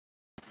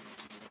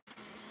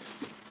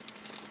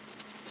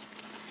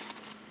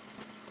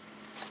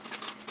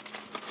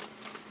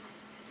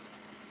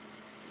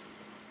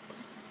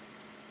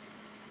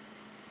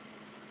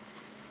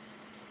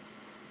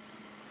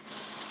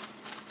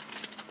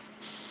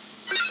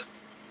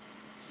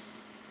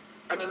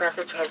Security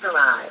message has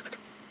arrived.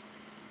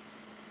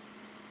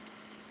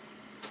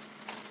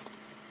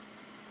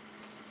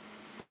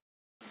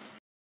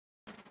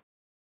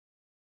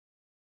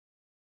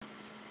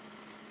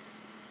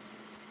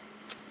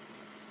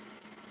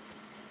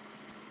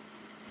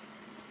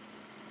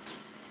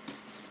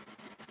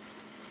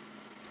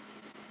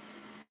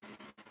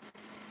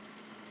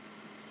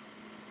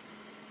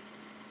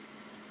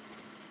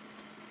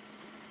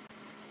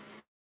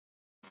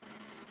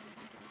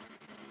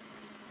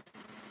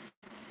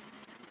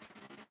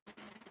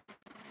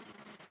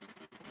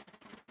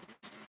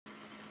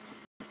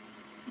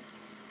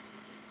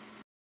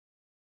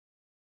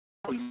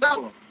 Oh,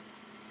 y'all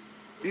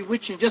be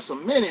with you in just a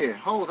minute here.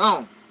 Hold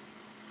on.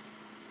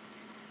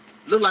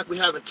 Look like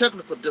we're having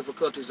technical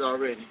difficulties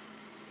already.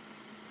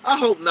 I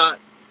hope not.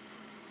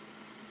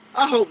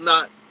 I hope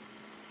not.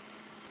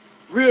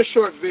 Real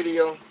short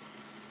video.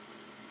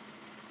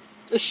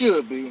 It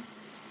should be.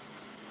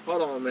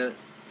 Hold on a minute.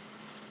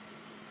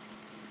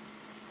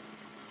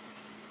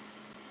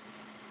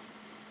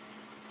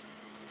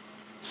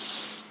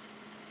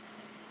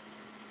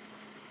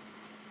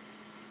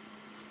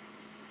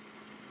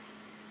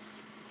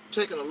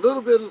 Taking a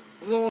little bit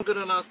longer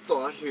than I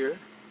thought here.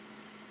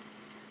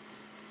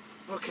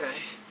 Okay.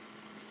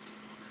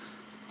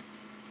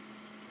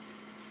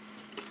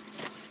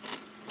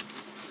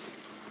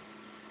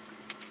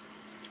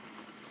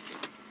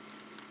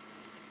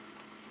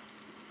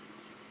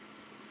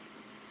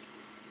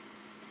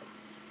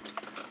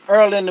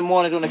 Early in the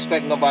morning, don't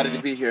expect nobody to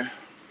be here.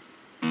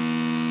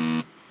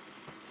 I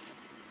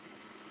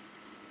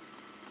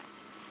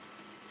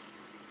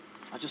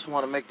just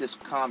want to make this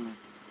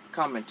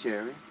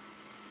commentary.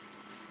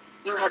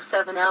 You have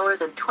 7 hours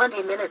and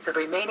 20 minutes of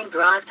remaining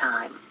drive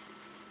time.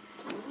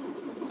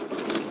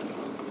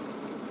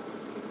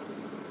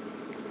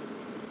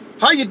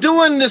 How you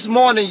doing this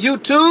morning,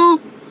 YouTube?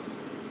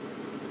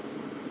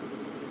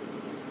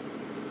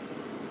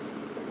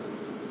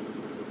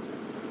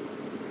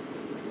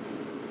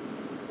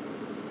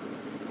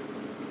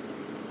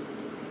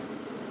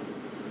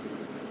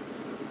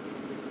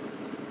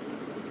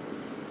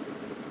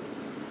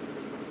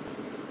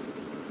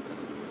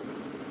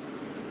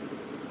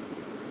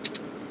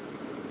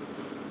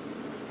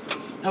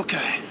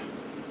 Okay.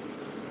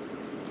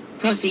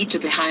 Proceed to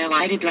the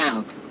highlighted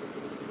route.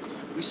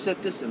 We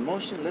set this in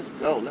motion. Let's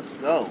go. Let's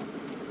go.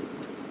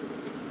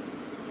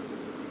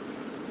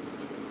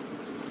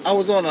 I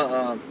was on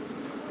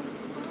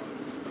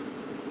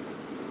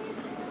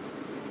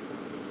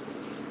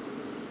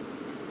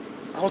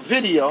a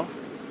video.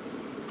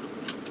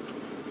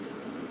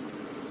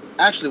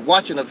 Actually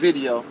watching a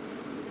video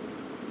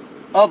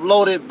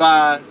uploaded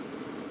by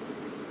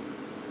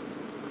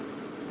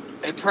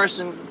a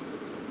person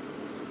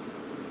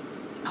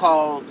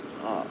called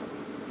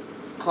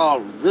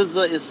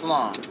Rizza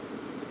Islam.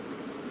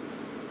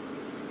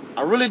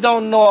 I really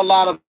don't know a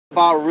lot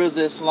about Rizza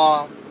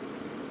Islam.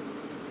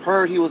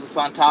 Heard he was a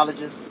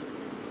Scientologist.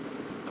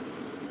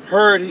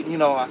 Heard, you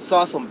know, I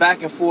saw some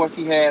back and forth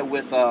he had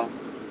with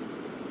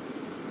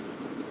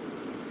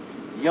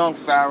young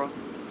Farrakhan.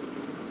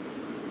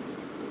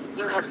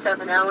 You have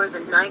 7 hours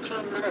and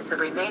 19 minutes of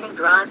remaining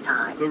drive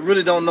time. But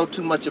really don't know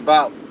too much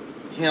about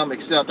him,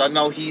 except I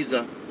know he's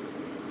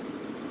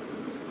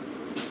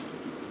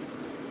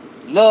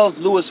loves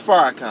Louis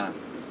Farrakhan.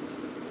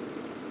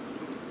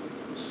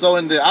 So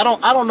in the I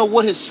don't know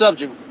what his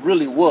subject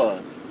really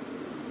was.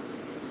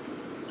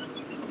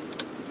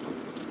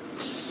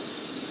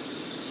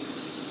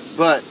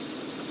 But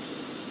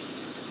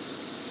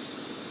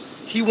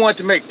he wanted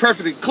to make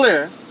perfectly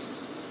clear,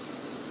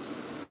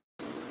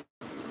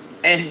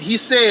 and he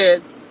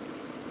said,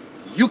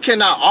 you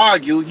cannot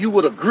argue, you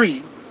would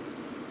agree.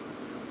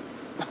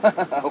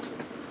 Okay.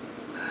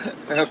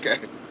 Okay.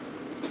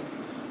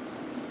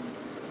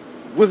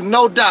 With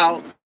no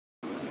doubt,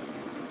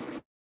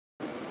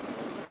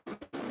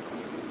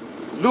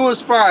 Louis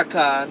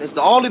Farrakhan is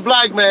the only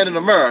black man in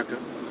America.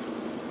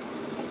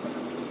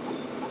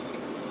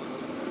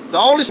 The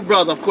only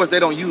brother, of course, they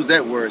don't use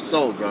that word,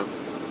 soul brother.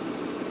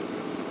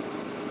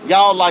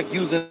 Y'all like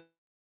using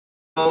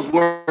those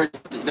words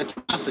that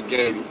your master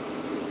gave you,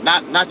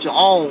 not your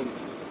own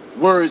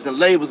words and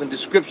labels and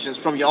descriptions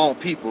from your own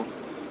people.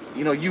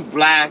 You know, you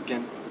black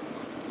and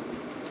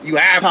you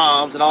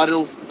Africans and all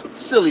those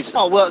silly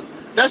stuff. Well,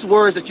 that's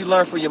words that you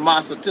learn from your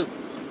master too.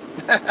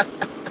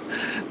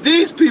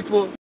 These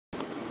people.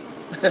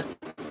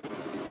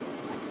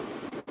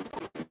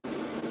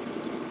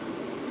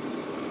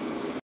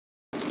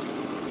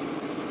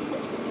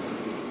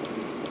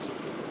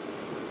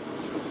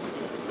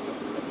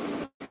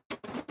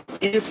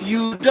 If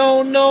you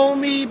don't know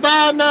me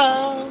by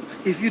now,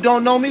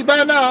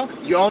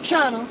 you're on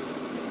channel.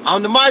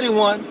 I'm the Mighty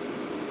One.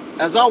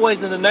 As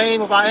always, in the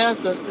name of our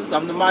ancestors,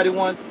 I'm the Mighty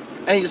One,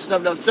 Angel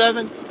Snubbed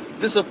 7.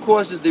 This, of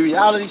course, is the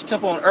Reality's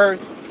Temple on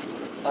Earth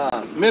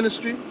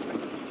ministry.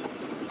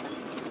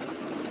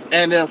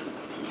 And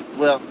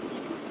well,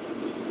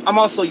 I'm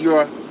also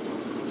your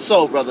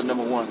soul brother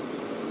number 1.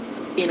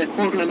 In a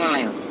quarter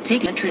mile,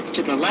 take entrance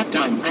to the left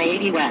on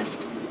I-80 West.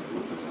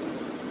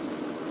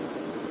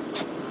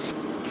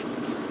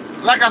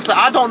 like I said,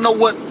 I don't know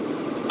what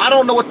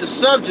the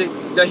subject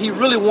that he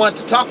really wanted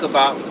to talk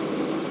about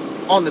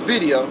on the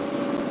video.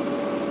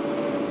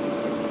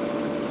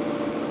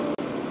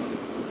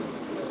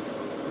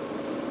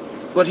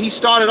 But he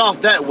started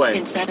off that way.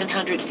 In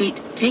 700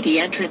 feet, take the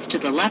entrance to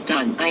the left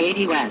on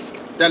I-80 West.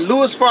 That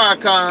Louis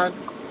Farrakhan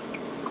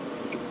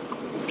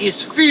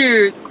is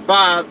feared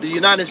by the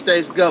United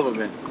States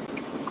government.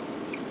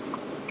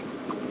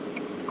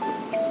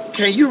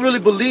 Can you really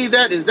believe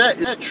that? Is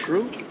that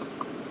true?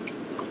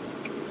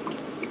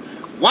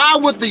 Why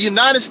would the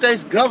United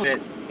States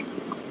government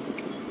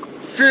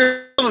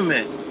fear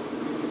government?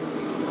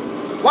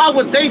 Why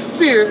would they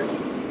fear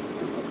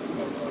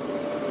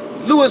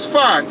Louis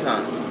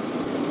Farrakhan?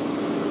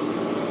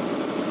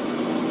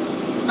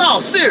 No,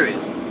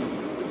 serious.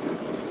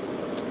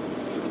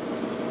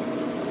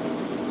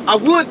 I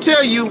would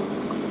tell you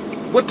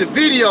what the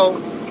video,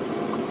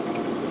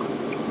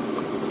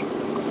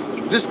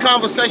 this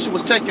conversation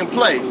was taking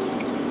place.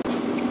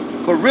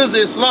 But Rizza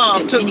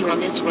Islam continue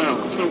on this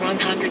road for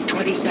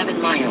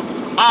 127 miles.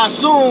 I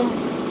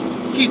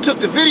assume he took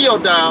the video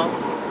down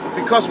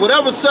because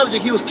whatever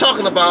subject he was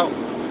talking about,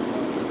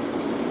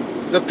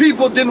 the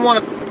people didn't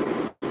want to.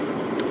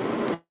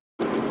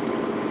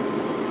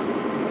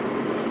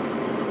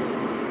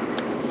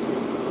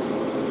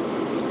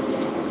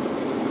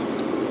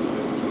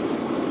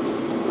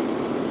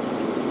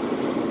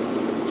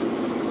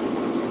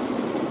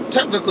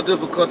 Technical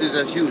difficulties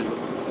as usual.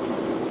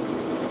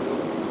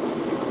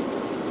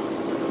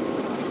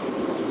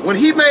 When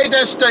he made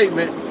that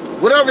statement,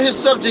 whatever his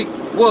subject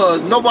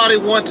was, nobody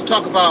wanted to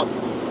talk about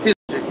his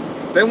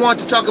subject. They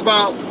wanted to talk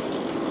about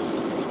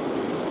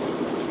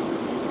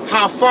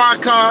how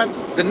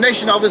Farrakhan, the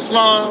Nation of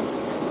Islam,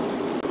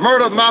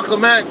 murdered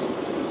Malcolm X.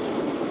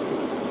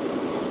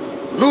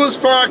 Louis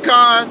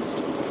Farrakhan,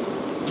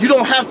 you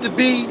don't have to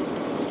be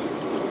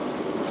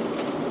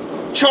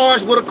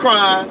charged with a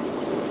crime.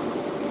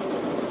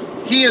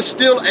 He is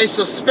still a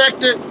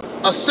suspected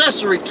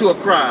accessory to a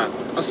crime,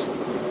 a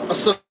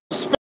suspected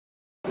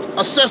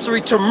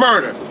accessory to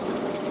murder.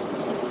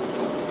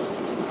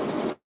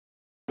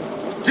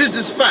 This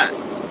is fact.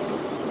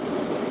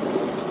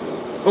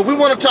 But we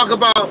want to talk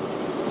about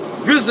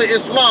Rizza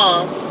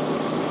Islam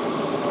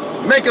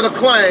making a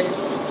claim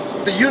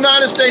the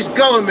United States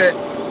government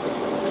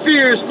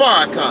fears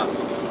Farrakhan.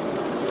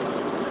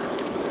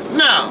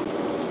 Now,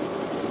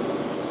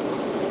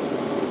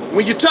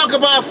 when you talk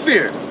about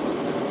fear,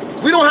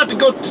 we don't have to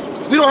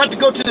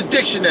go to the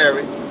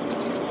dictionary.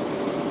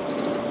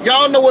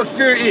 Y'all know what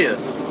fear is.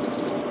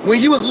 When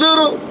you was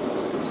little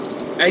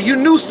and you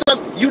knew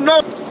something, you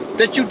know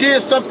that you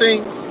did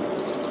something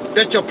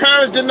that your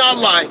parents did not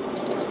like,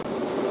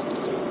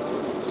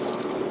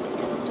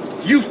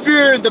 you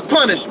feared the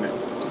punishment.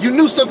 You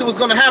knew something was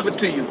going to happen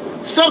to you.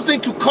 Something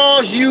to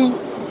cause you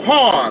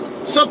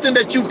harm. Something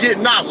that you did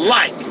not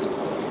like.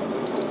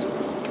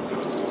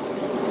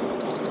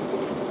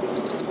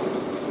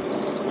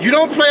 You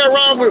don't play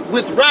around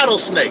with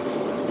rattlesnakes.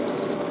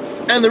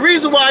 And the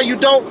reason why you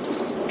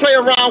don't play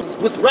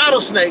around with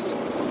rattlesnakes,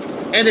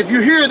 and if you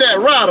hear that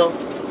rattle,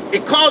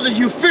 it causes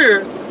you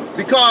fear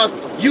because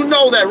you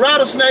know that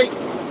rattlesnake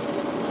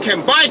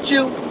can bite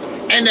you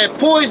and that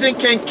poison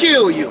can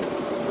kill you.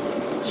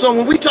 So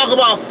when we talk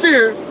about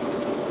fear,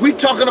 we're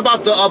talking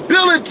about the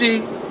ability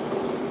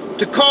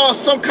to cause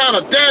some kind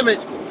of damage,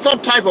 some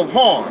type of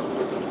harm.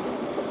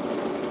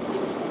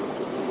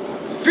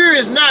 Fear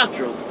is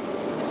natural.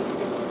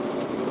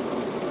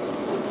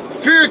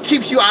 Fear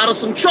keeps you out of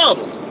some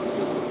trouble.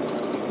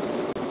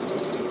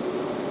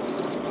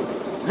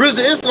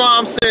 Rizza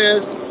Islam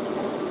says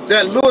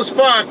that Louis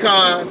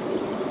Farrakhan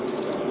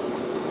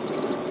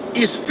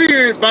is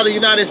feared by the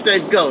United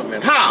States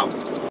government. How?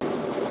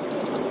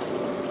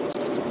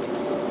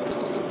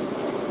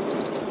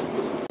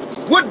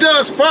 What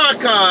does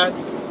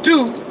Farrakhan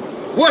do?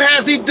 What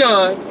has he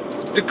done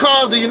to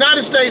cause the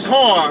United States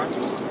harm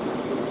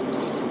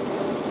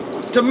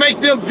to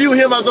make them view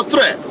him as a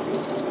threat?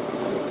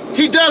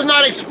 He does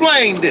not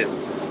explain this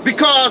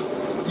because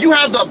you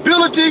have the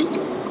ability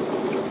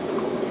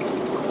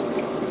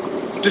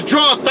to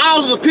draw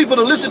thousands of people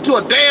to listen to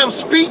a damn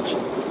speech.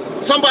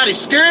 Somebody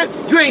scared.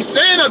 You ain't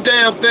saying a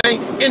damn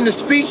thing in the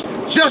speech,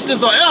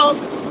 justice or else.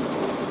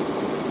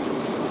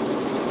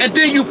 And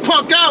then you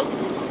punk out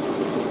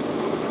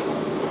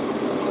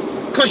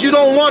because you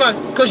don't want to,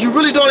 because you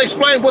really don't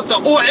explain what the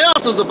or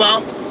else is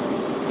about.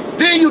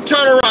 Then you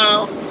turn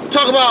around,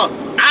 talk about,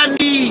 I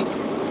need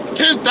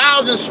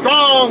 10,000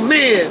 strong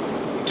men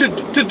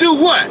to do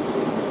what?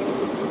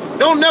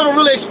 Don't never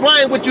really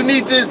explain what you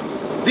need these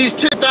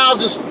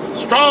 10,000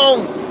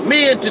 strong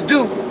men to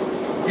do.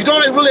 You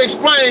don't really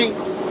explain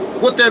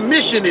what their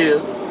mission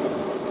is.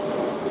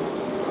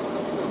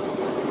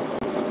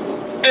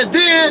 And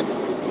then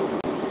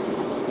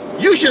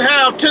you should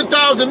have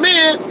 10,000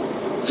 men,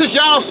 since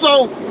y'all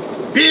so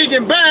big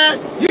and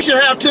bad, you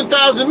should have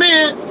 10,000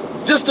 men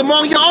just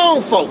among your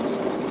own folks.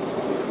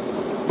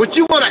 But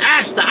you want to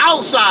ask the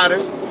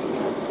outsiders,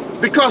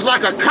 because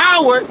like a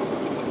coward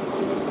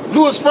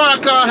Louis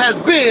Farrakhan has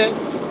been,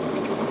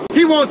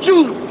 He wants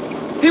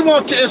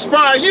to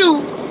inspire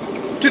you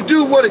to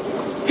do what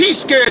he's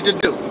scared to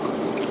do.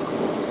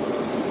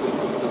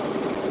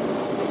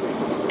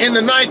 In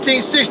the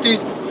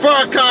 1960s,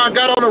 Farrakhan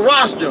got on the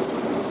roster,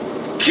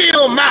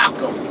 kill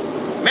Malcolm,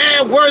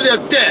 man worthy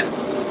of death.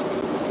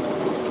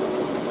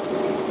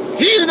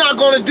 He's not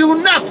going to do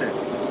nothing.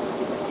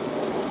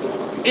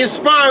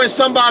 Inspiring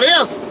somebody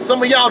else,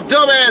 some of y'all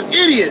dumbass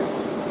idiots,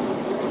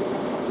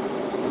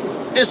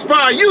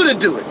 inspire you to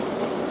do it.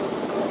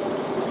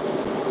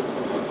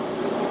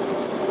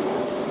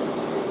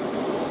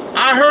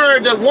 I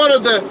heard that one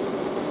of the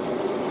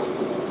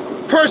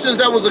persons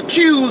that was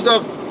accused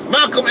of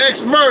Malcolm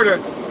X murder,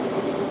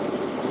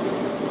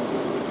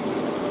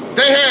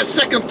 they had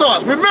second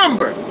thoughts.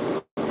 Remember,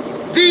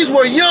 these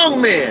were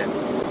young men,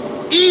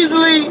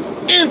 easily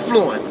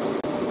influenced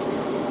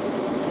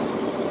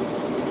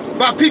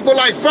by people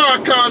like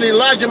Farrakhan and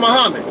Elijah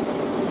Muhammad,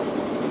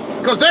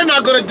 because they're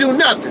not going to do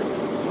nothing.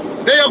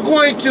 They are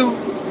going to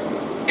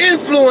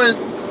influence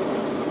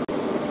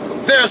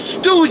their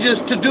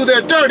stooges to do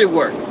their dirty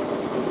work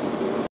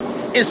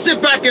and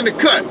sit back in the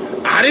cut.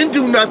 I didn't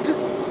do nothing.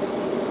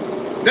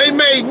 They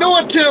made no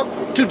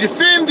attempt to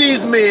defend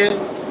these men,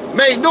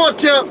 made no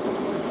attempt,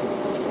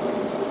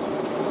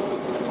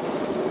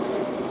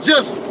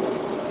 just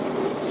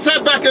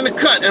sat back in the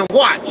cut and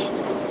watched.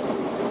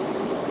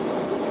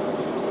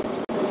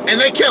 And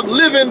they kept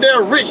living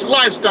their rich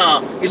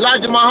lifestyle.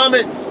 Elijah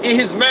Muhammad in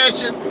his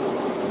mansion,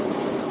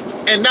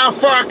 and now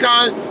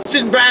Farrakhan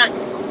sitting back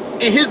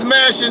in his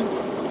mansion,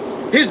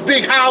 his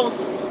big house,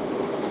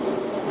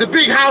 the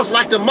big house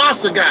like the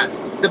Massa got,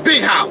 the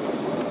big house,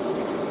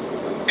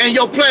 and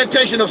your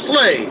plantation of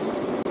slaves.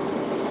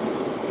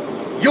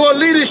 Your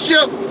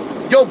leadership,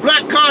 your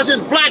black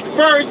conscience, black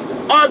first,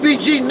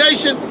 RBG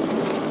nation,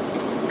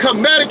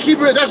 comedic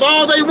keeper, that's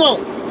all they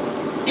want,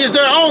 is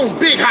their own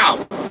big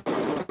house.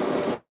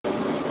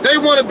 They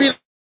want to be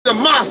the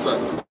Massa,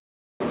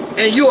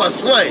 and you're a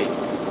slave.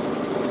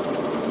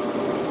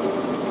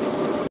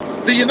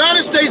 The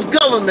United States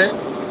government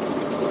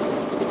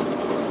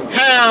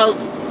has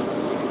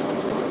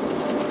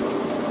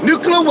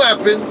nuclear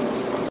weapons,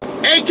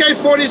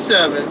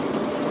 AK-47s,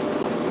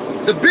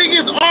 the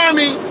biggest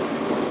army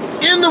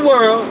in the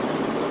world,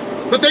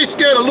 but they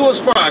scared of Louis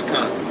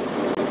Farrakhan.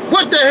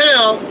 What the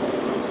hell?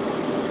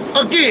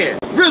 Again,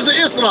 Rizza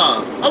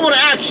Islam, I want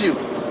to ask you,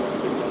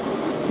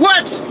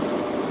 what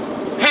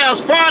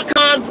has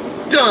Farrakhan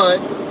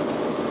done?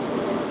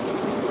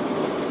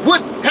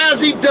 What has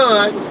he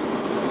done?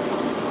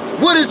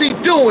 What is he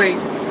doing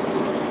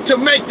to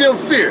make them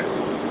fear?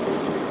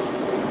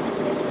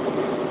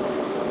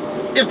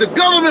 If the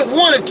government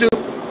wanted to,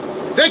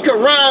 they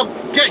could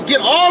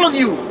get all of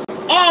you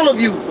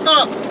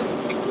up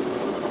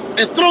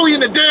and throw you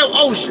in the damn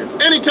ocean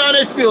anytime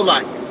they feel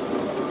like it.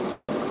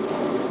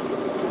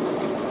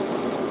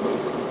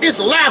 It's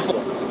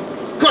laughable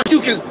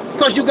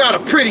because you got a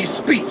pretty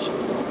speech.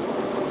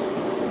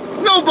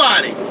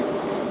 Nobody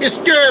is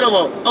scared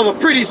of a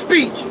pretty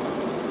speech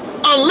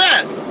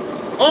unless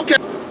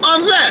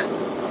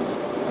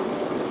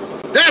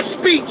that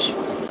speech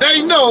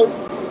they know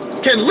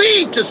can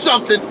lead to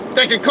something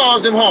that can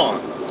cause them harm.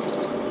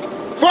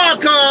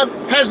 Farrakhan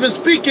has been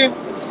speaking,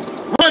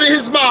 running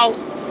his mouth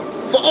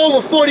for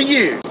over 40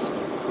 years.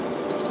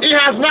 It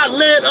has not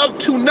led up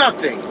to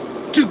nothing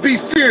to be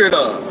feared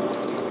of.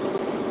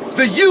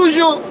 The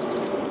usual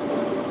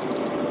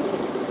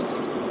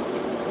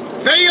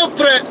veiled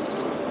threats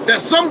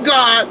that some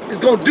God is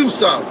going to do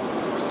something.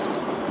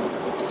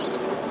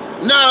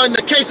 Now, in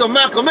the case of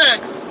Malcolm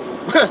X,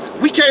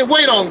 we can't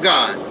wait on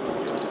God.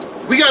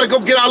 We got to go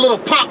get our little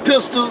pop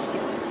pistols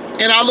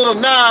and our little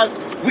knives.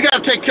 We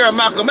got to take care of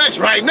Malcolm X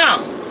right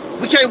now.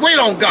 We can't wait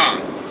on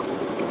God.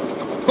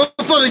 But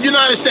for the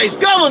United States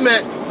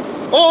government,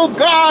 oh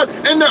God,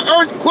 and the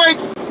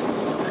earthquakes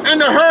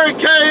and the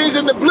hurricanes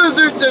and the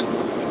blizzards, and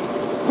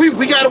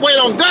we got to wait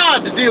on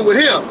God to deal with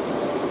him.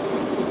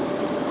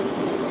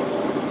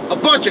 A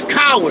bunch of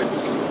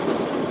cowards.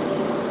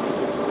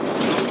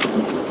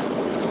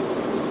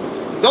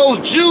 Those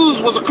Jews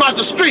was across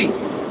the street.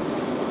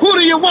 Who do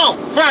you want?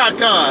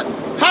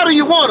 Farrakhan. How do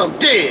you want them?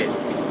 Dead.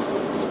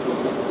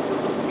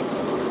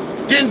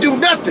 Didn't do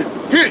nothing.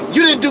 Here,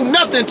 you didn't do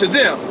nothing to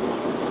them.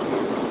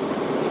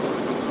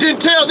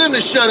 Didn't tell them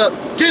to shut up.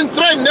 Didn't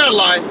threaten their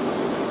life.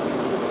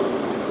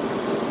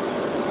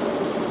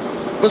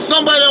 But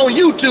somebody on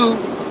YouTube,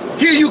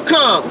 here you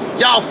come,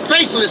 y'all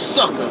faceless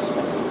suckers.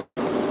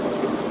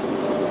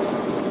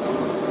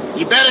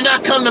 You better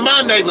not come to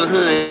my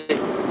neighborhood.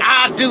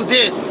 I'll do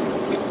this.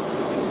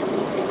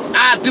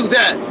 I'll do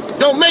that.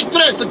 Don't make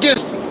threats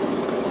against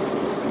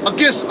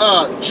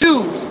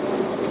Jews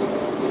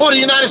or the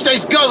United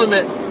States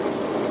government.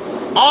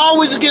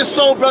 Always against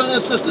soul brothers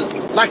and sisters,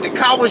 like the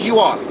cowards you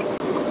are.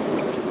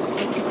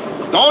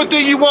 The only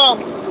thing you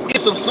want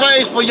is some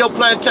slaves for your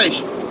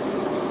plantation.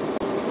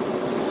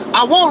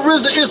 I want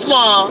Rizza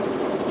Islam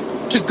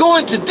to go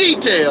into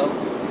detail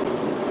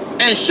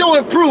and show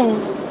and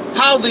prove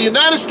how the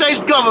United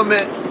States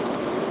government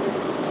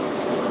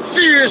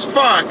fears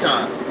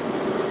Farrakhan.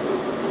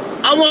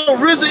 I want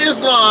Rizza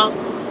Islam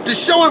to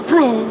show and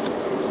prove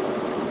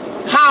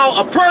how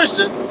a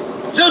person,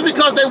 just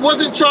because they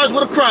wasn't charged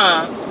with a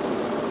crime,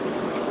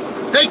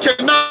 they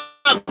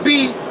cannot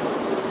be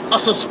a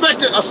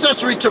suspected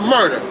accessory to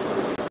murder.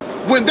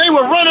 When they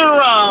were running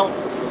around,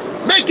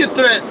 making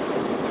threats,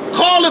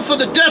 calling for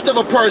the death of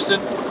a person,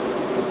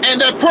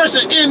 and that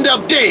person ended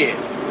up dead.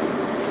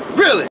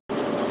 Really?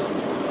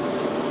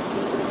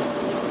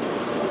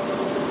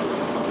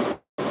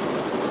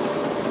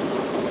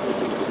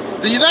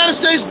 The United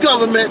States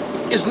government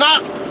is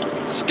not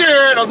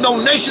scared of no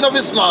Nation of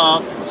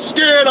Islam,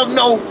 scared of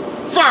no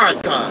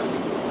Farrakhan.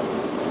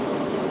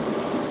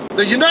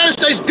 The United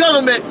States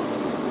government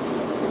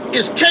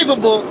is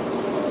capable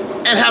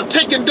and have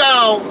taken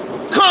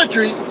down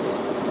countries.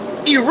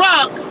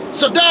 Iraq,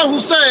 Saddam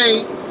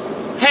Hussein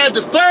had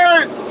the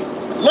third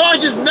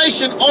largest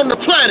nation on the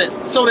planet,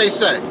 so they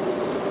say.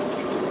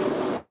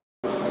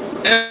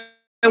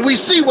 And we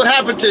see what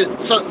happened to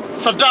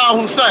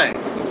Saddam Hussein.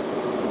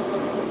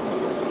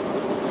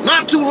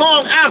 Not too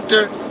long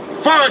after,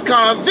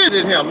 Farrakhan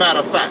visited him, matter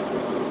of fact.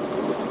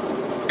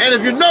 And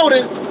if you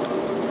notice,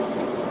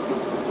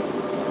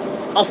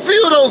 a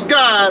few of those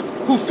guys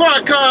who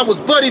Farrakhan was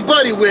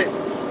buddy-buddy with,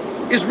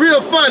 it's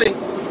real funny,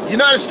 the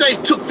United States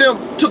took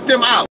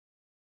them out.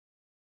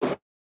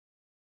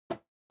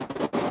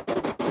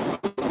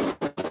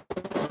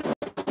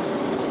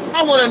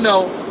 I want to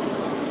know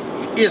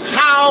is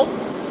how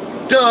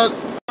does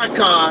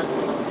Farrakhan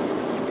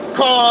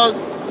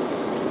cause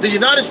the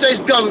United States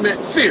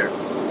government fear?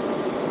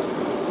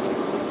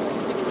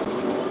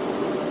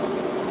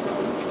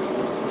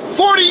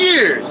 "40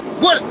 years.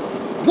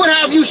 What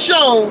have you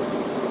shown?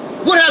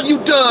 What have you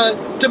done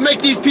to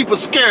make these people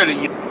scared of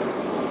you?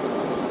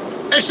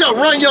 Except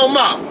run your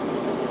mouth,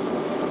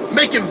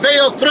 making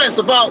veiled threats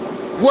about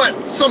what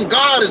some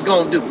God is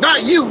gonna do.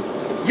 Not you.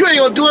 You ain't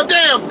gonna do a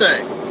damn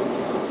thing.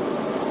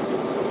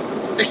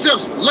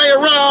 Except lay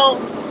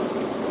around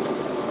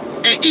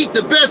and eat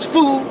the best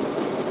food,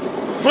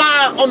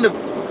 fly on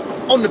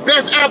the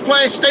best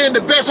airplanes, stay in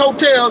the best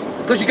hotels,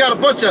 because you got a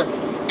bunch of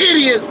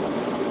idiots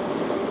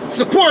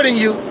supporting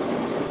you,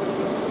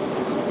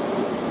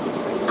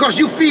 because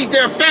you feed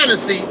their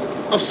fantasy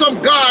of some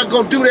God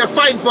gonna do their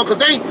fighting for, because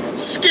they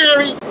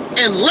scary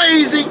and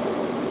lazy,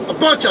 a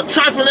bunch of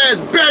trifling ass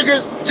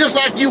beggars just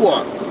like you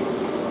are.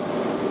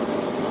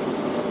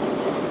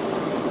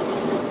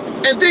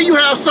 And then you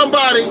have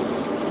somebody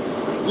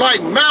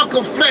like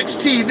Malcolm Flex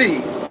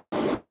TV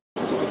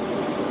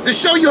to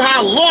show you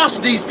how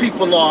lost these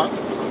people are.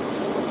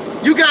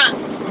 You got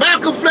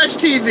Malcolm Flex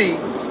TV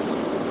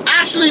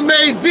actually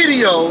made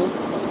videos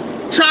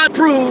trying to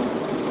prove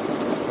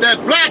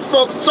that black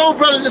folks, soul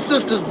brothers and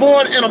sisters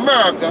born in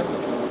America,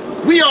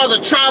 we are the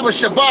tribe of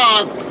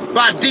Shabazz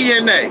by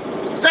DNA.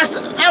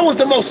 That was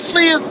the most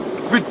serious,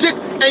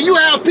 ridiculous, and you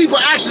have people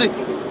actually,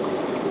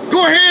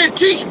 go ahead and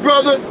teach,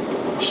 brother,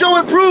 show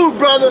and prove,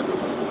 brother.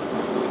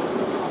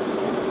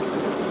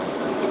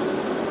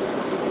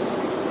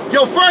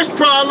 Your first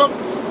problem,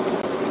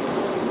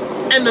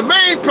 and the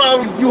main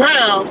problem you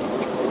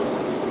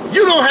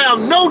don't have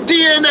no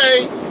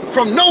DNA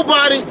from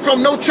nobody,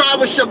 from no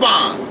tribe of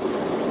Shabazz.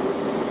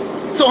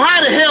 So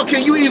how the hell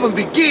can you even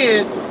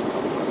begin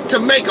to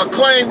make a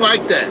claim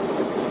like that?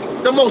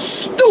 The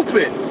most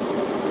stupid.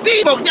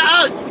 These folks,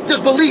 y'all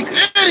just believe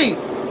any.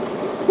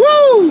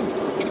 Woo!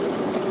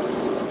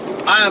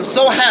 I am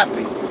so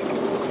happy.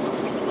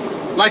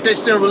 Like they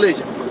say in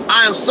religion.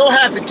 I am so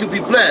happy to be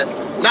blessed,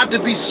 not to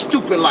be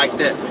stupid like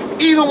that.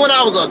 Even when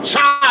I was a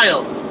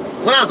child,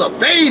 when I was a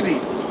baby,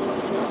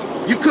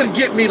 you couldn't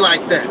get me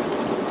like that.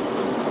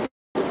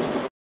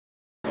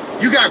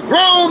 You got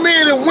grown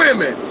men and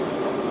women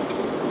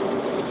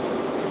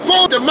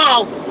fold their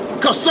mouth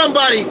because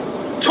somebody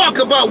talk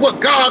about what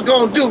God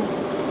gonna do,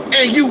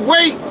 and you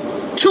wait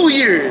 2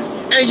 years,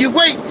 and you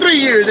wait 3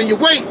 years, and you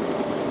wait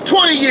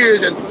 20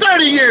 years and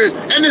 30 years,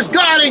 and this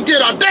God ain't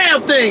did a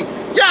damn thing.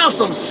 Y'all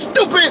some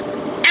stupid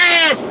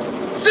ass,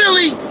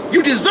 silly,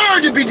 you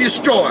deserve to be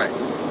destroyed.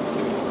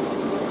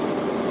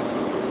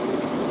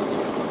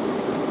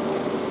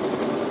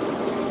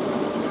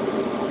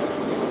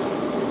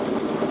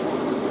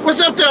 What's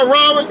up there,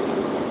 Robin?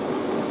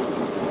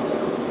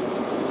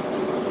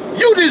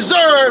 You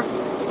deserve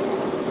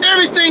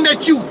everything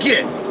that you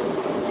get.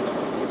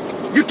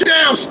 You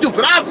damn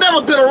stupid. I've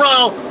never been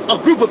around a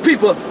group of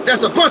people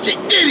that's a bunch of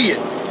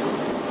idiots.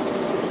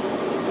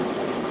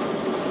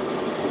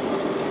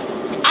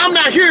 I'm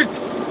not here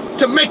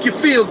to make you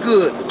feel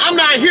good. I'm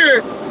not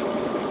here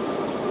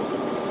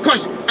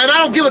and I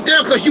don't give a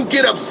damn because you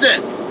get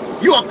upset.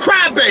 You're a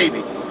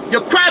crybaby.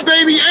 You're a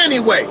crybaby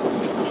anyway.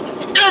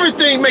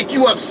 Everything make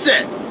you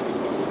upset.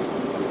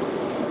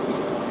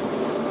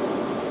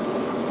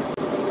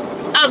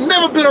 I've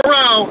never been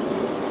around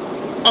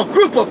a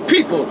group of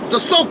people, the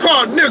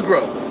so-called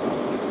Negro,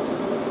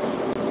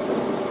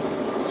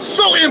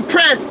 so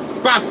impressed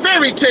by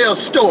fairy tale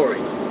stories.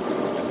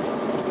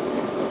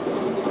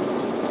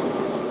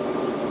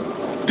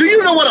 Do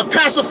you know what a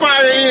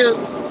pacifier is?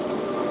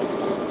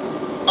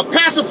 A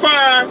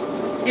pacifier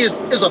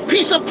is a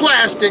piece of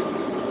plastic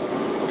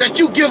that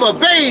you give a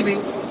baby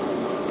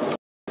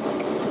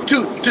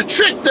to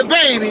trick the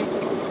baby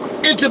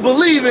into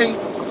believing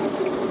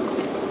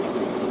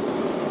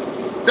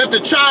that the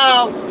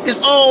child is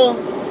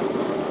on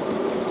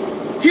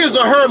his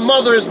or her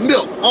mother's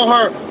milk,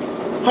 on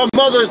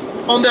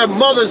on their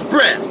mother's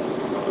breast.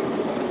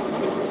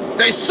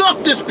 They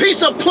suck this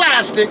piece of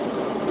plastic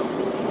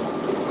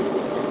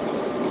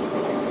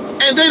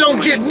and they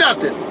don't get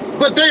nothing,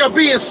 but they are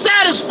being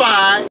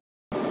satisfied.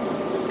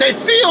 They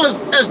feel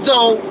as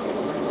though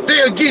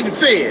they are getting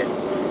fed.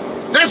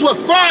 That's what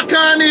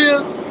Farrakhan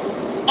is.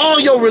 All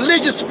your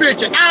religious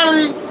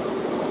spirituality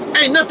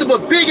ain't nothing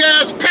but big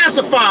ass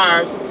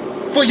pacifiers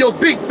for your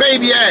big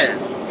baby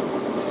ass.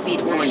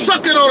 Speed warning.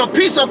 Sucking on a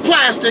piece of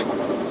plastic,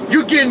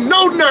 you're getting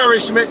no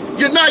nourishment,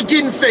 you're not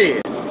getting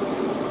fed.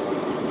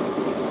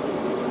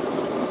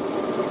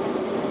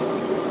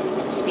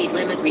 Speed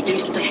limit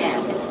reduced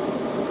ahead.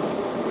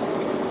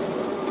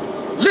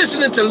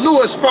 Listening to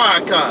Louis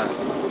Farrakhan.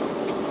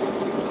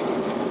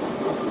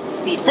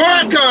 Speed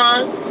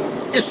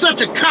Farrakhan is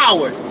such a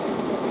coward.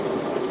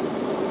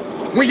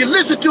 When you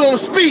listen to him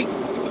speak,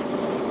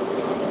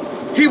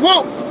 he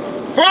won't.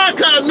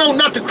 Farrakhan know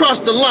not to cross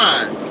the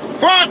line.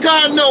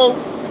 Farrakhan know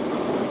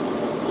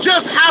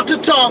just how to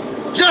talk,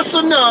 just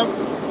enough,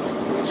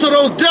 so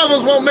those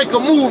devils won't make a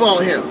move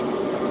on him.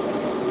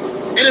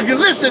 And if you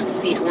listen,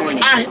 Speed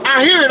warning.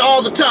 I hear it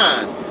all the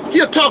time.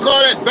 He'll talk all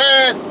that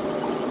bad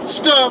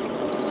stuff,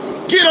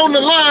 get on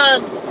the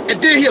line,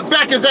 and then he'll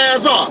back his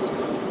ass off.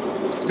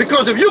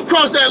 Because if you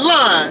cross that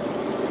line,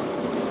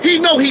 he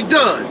know he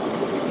done.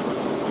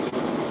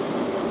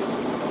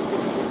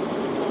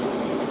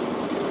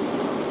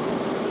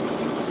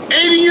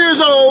 Years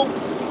old,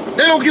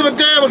 they don't give a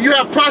damn if you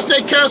have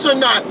prostate cancer or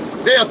not.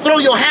 They'll throw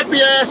your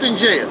happy ass in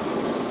jail,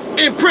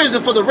 in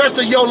prison for the rest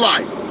of your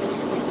life.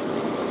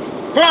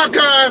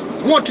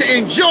 Farrakhan want to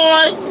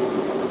enjoy,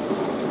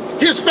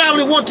 his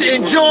family want to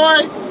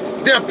enjoy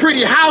their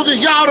pretty houses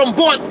y'all done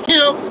bought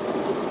him,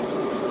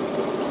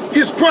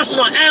 his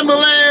personal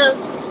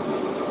ambulance,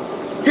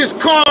 his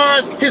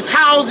cars, his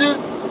houses,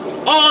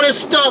 all this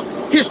stuff,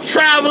 his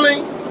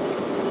traveling.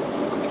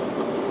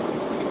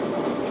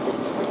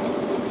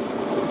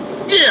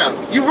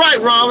 Yeah, you're right,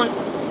 Robin.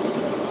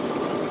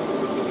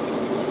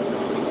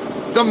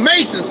 The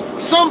Masons,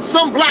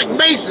 some black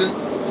Masons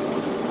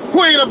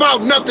who ain't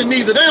about nothing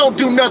either. They don't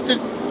do nothing.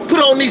 Put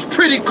on these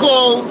pretty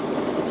clothes.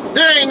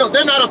 They're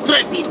not a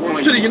threat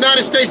to the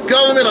United States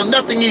government or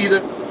nothing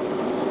either.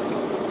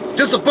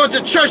 Just a bunch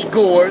of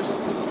churchgoers.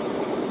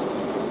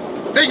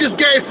 They just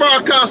gave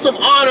Farrakhan some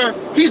honor.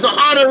 He's an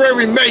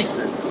honorary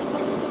Mason.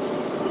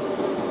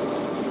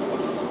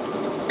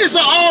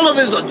 All of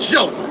it is a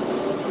joke.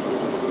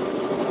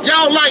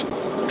 Y'all like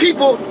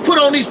people put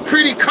on these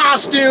pretty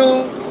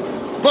costumes,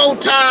 bow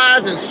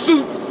ties and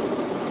suits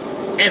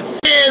and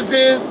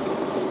fezzes.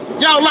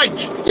 Y'all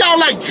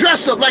like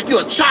dress up like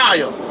you're a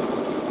child.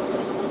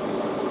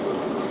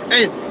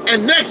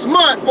 And next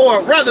month,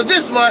 or rather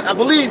this month, I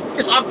believe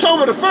it's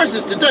October the 1st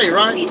is today,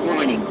 right? Speed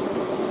warning.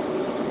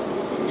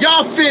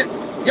 Y'all fit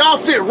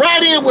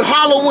right in with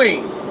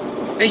Halloween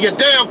in your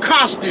damn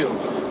costume.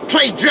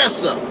 Play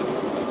dress up.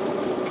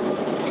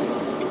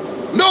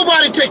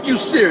 Nobody take you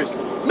serious.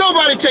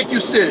 Nobody take you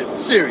serious.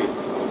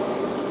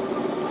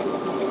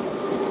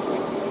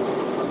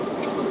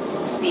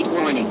 Speed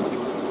warning.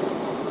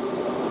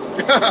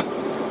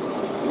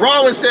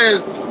 Rowan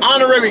says,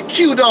 honorary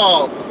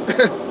Q-Dog.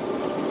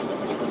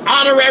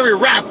 Honorary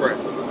rapper.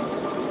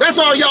 That's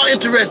all y'all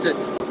interested.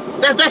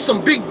 That's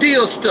some big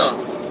deal stuff.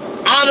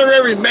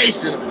 Honorary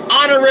Mason,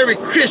 honorary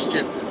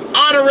Christian,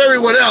 honorary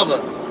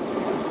whatever.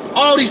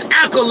 All these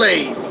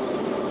accolades.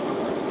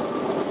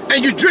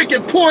 And you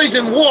drinking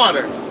poison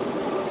water.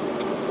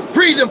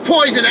 Breathing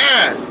poison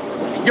air.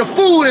 Your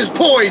food is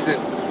poison.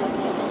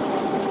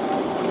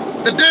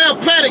 The damn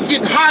planet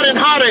getting hotter and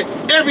hotter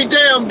every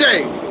damn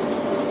day.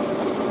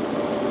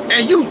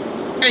 And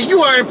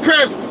you are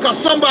impressed because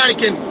somebody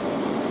can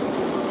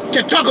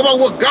talk about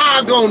what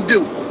God gonna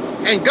do.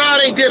 And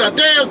God ain't did a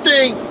damn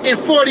thing in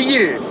 40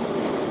 years.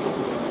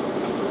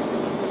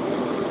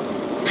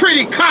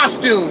 Pretty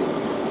costume.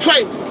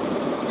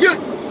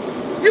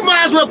 You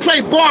might as well play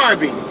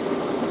Barbie.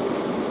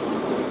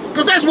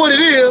 Because that's what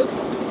it is.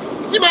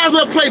 You might as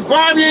well play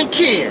Barbie and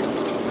Ken.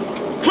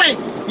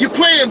 You're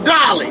playing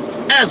Dolly.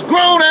 As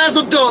grown as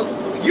adults,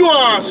 you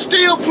are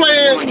still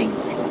playing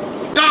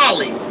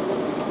Dolly,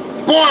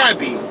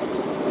 Barbie,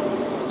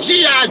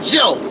 G.I.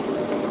 Joe.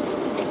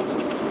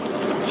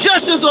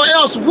 Justice or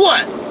else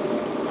what?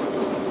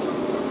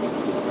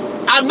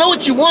 I know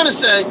what you want to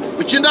say,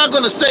 but you're not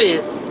going to say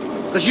it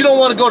because you don't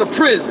want to go to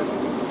prison.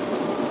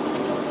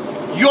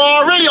 You're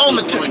already on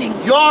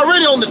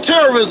the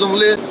terrorism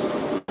list.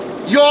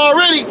 You're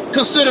already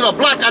considered a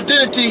black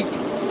identity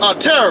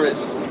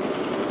terrorist.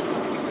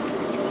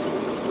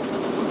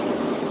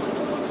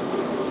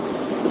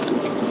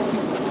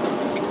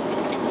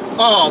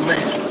 Oh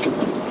man.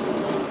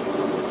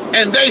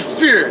 And they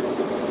fear it.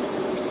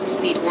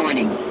 Speed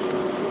warning.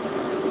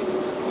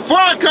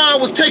 Farrakhan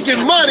was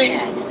taking money.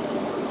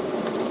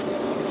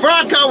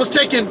 Farrakhan was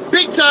taking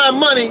big time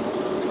money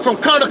from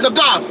Colonel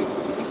Gaddafi.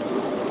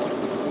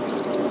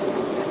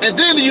 And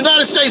then the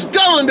United States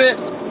government,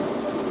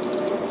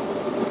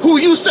 who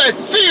you say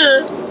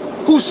fear,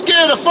 who's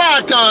scared of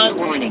Farrakhan,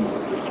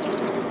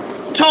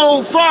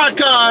 told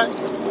Farrakhan,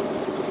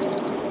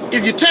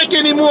 if you take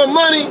any more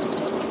money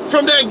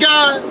from that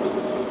guy,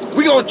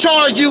 we're gonna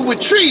charge you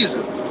with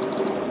treason.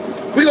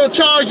 We're gonna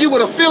charge you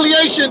with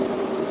affiliation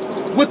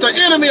with the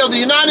enemy of the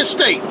United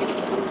States.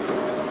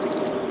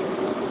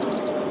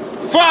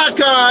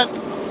 Farrakhan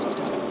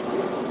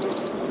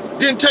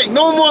didn't take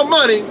no more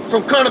money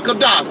from Colonel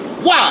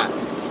Gaddafi. Why?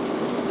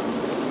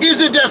 Is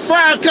it that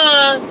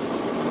Farrakhan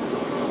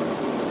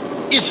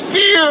is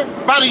feared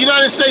by the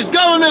United States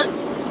government,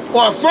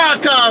 or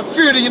Farrakhan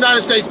feared the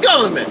United States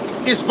government?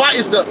 It's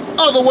the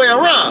other way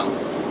around.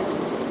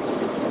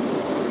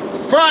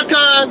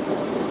 Farrakhan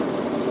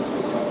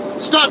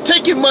stopped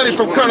taking money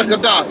from Colonel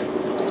Gaddafi.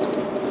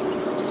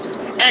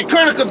 And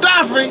Colonel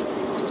Gaddafi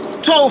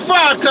told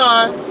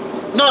Farrakhan,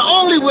 not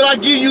only will I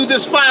give you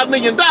this $5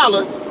 million,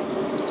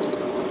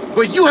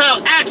 but you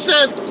have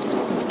access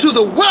to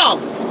the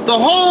wealth, the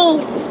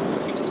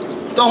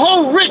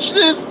whole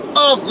richness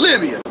of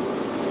Libya.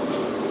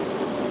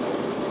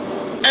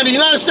 And the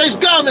United States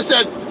government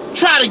said,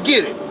 try to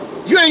get it.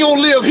 You ain't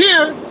gonna live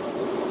here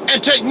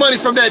and take money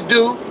from that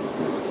dude.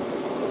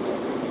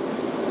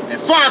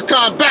 And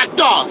Farrakhan backed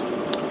off.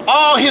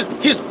 All his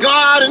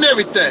God and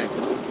everything.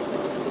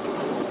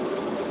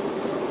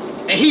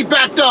 And he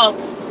backed up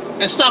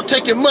and stopped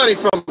taking money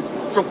from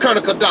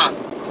Colonel Gaddafi.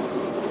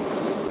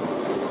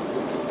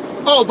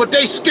 Oh, but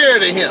they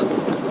scared of him.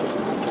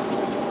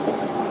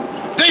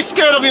 They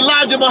scared of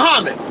Elijah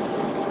Muhammad.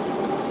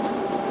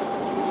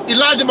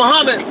 Elijah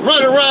Muhammad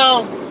running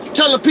around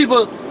telling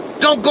people,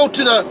 don't go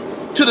to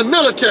the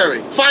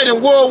military, fight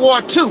in World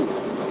War II.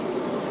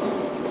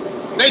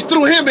 They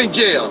threw him in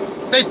jail.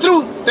 They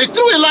threw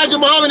Elijah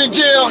Muhammad in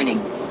jail,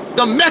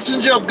 the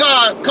messenger of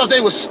God, because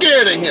they were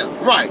scared of him.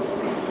 Right.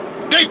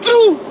 They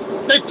threw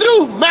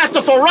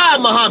Master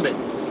Farrakhan Muhammad,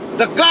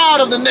 the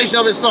God of the Nation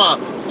of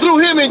Islam, threw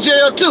him in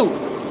jail too.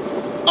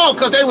 Oh,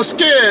 because they were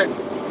scared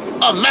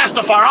of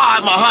Master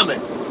Farrakhan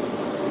Muhammad.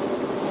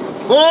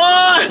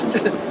 Boy,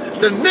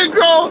 the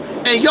Negro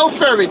and your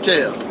fairy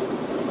tale.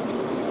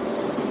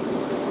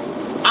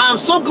 I'm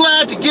so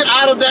glad to get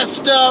out of that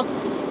stuff.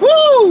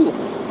 Woo!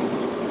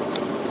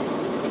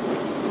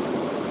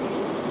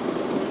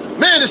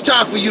 Man, it's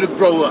time for you to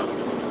grow up.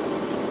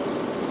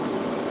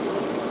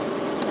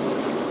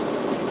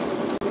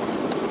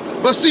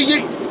 But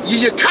see,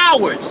 you're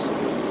cowards.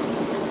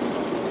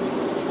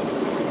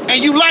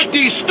 And you like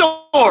these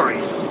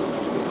stories.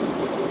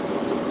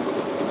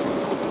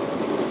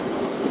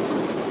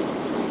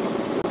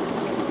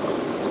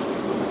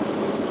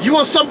 You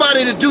want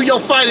somebody to do your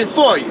fighting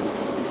for you.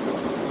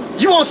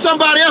 You want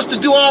somebody else to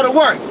do all the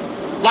work.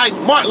 Like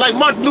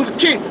Martin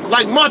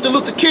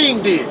Luther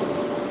King did.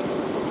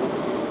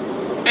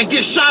 And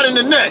get shot in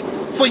the neck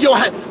for y'all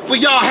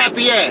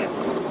happy ass.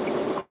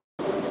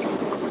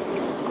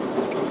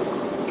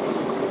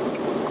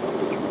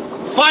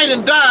 Fight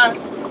and die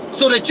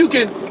so that you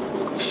can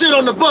sit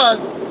on the bus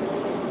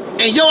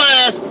and your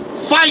ass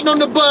fighting on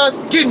the bus,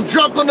 getting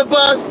drunk on the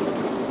bus.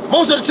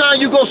 Most of the time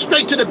you go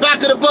straight to the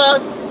back of the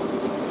bus.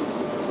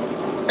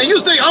 And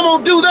you think I'm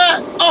gonna do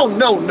that? Oh,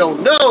 no.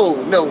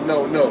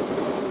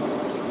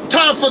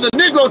 Time for the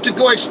Negro to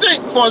go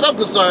extinct, as far as I'm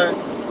concerned.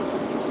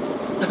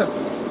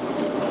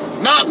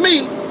 Not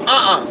me,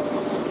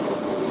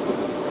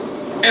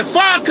 And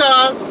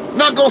Farrakhan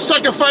not gonna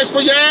sacrifice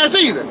for your ass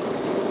either.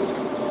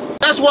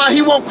 That's why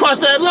he won't cross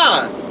that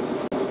line.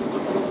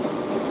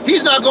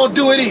 He's not gonna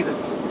do it either.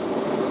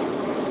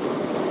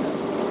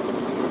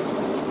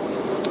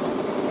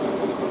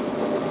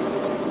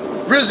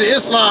 Rizza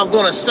Islam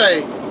gonna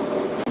say,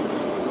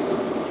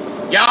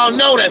 y'all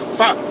know that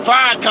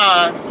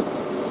Farrakhan,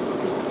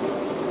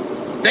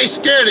 they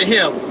scared of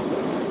him.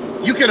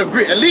 You can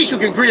agree, at least you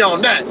can agree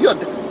on that.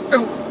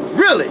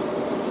 Really?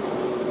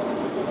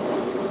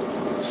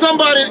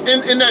 Somebody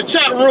in that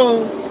chat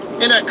room,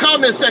 in that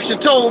comment section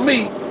told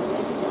me,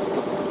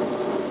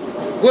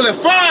 well, if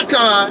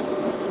Farrakhan,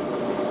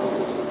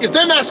 if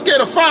they're not scared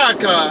of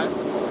Farrakhan,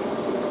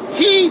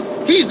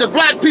 he's the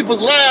black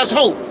people's last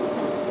hope.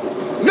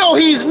 No,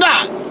 he's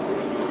not.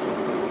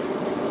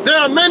 There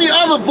are many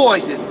other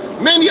voices,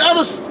 many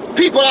other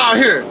people out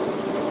here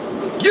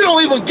you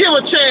don't even give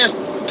a chance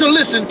to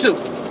listen to,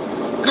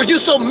 because you're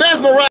so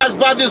mesmerized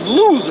by this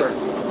loser.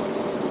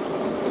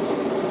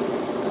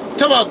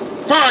 Talking about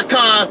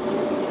Farrakhan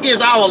is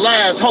our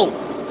last hope.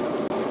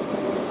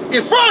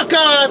 If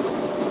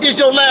Farrakhan is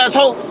your last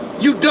hope,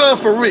 you done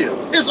for real.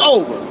 It's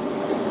over.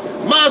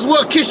 Might as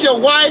well kiss your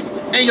wife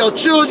and your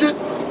children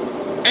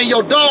and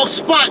your dog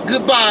Spot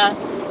goodbye.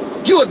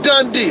 You a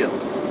done deal.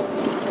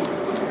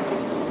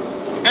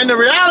 And the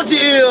reality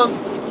is,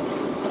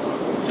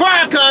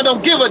 Farrakhan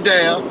don't give a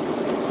damn.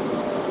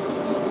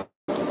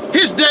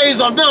 His days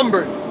are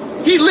numbered.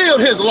 He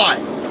lived his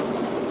life.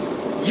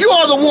 You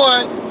are the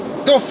one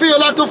gonna feel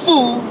like a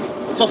fool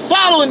for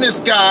following this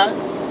guy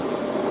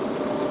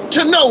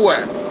to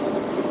nowhere.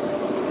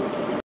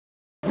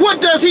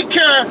 What does he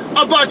care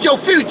about your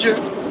future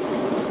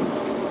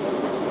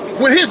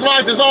when his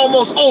life is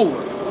almost over?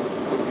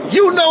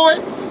 You know it,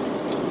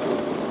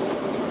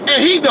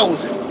 and he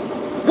knows it.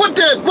 What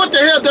the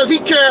hell does he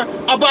care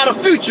about a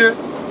future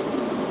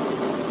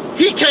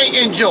he can't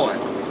enjoy?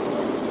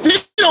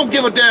 He don't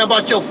give a damn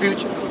about your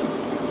future.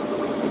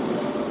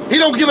 He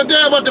don't give a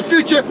damn about the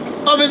future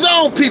of his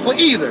own people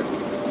either.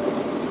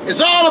 It's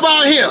all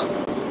about him.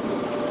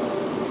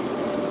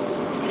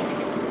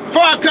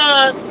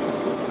 Farrakhan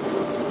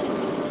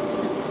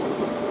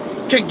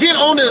can get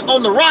on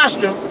the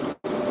roster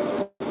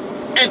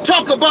and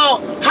talk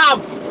about how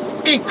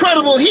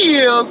incredible he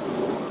is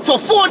for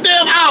 4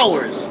 damn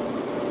hours.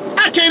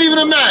 I can't even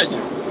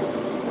imagine.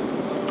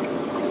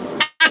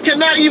 I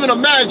cannot even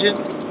imagine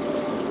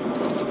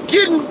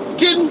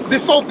getting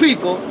before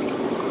people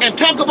and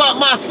talk about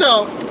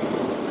myself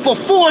for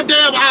 4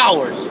 damn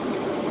hours.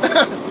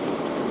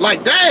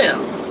 Like,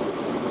 damn.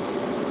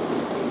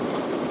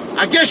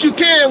 I guess you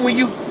can when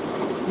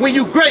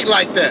you great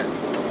like that.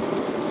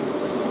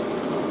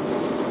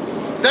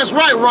 That's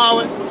right,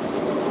 Rowan.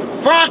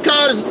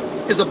 Farrakhan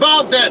is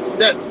about that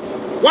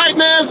white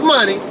man's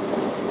money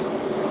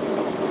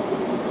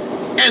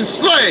and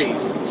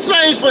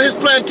slaves for his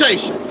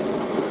plantation.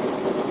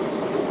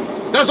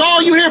 That's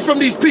all you hear from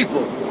these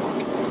people.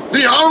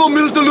 The Honorable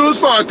Minister Louis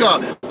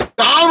Farrakhan.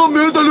 The Honorable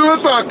Minister Louis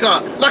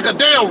Farrakhan. Like a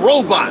damn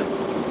robot.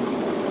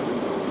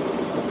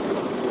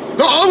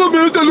 The Honorable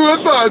Minister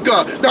Louis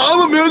Farrakhan. The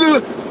Honorable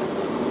Minister...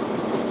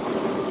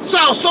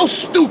 Sounds so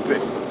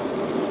stupid.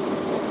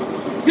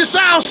 You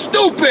sound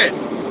stupid.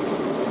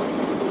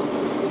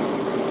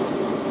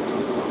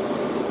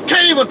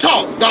 Can't even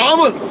talk. The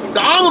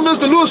Honorable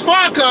Minister Louis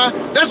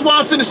Farrakhan, that's why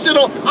I'm finna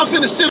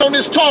sit on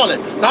this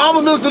toilet. The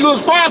Honorable Minister Louis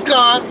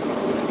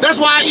Farrakhan, that's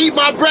why I eat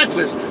my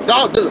breakfast. The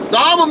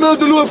Honorable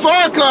Minister Louis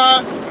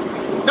Farrakhan,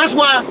 that's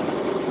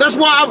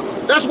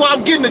why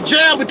I'm getting the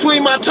jam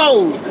between my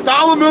toes. The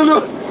Honorable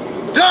Minister,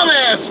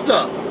 dumbass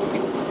stuff.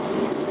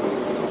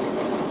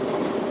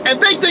 And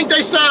they think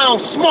they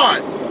sound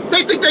smart.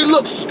 They think they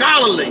look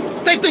scholarly.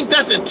 They think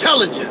that's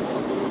intelligence.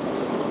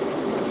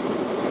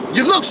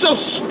 You look so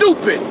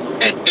stupid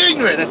and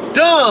ignorant and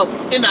dumb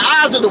in the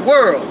eyes of the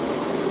world.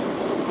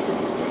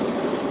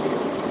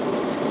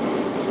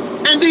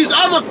 And these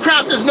other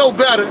craps is no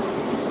better.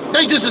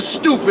 They just as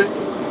stupid.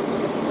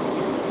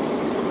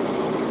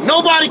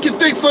 Nobody can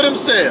think for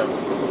themselves.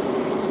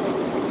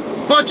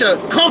 Bunch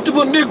of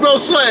comfortable Negro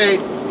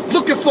slaves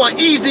looking for an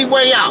easy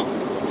way out.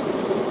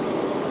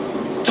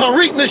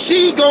 Tariq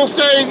Nasheed gonna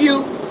save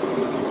you.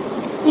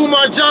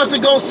 Umar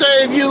Johnson gonna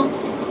save you.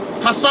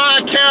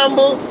 Hassan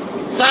Campbell,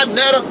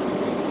 Sadnetta,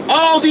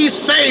 all these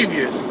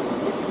saviors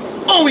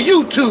on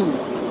YouTube.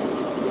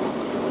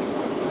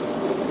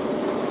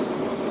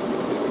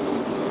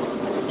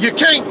 You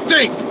can't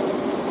think.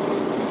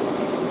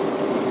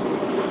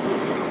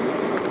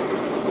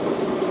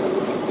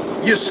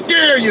 You're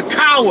scared, you're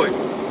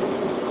cowards.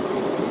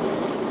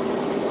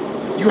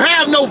 You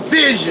have no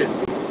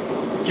vision.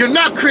 You're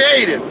not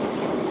creative.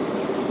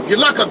 You're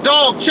like a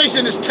dog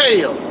chasing his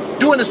tail,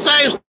 doing the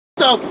same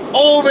stuff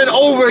over and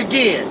over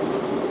again.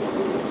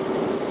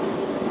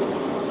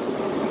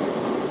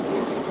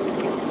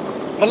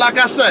 But like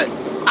I say,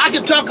 I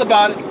can talk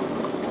about it.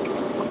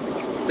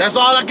 That's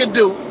all I can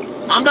do.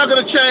 I'm not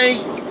gonna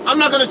change. I'm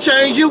not gonna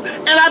change you,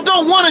 and I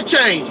don't want to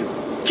change you.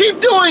 Keep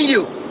doing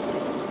you.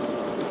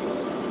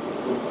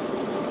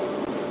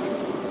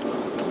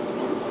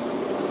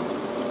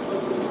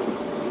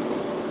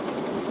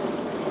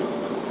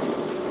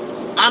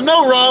 I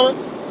know, Rowan.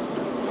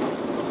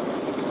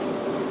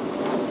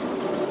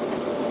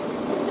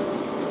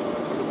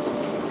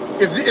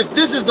 If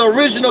this is the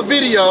original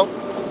video,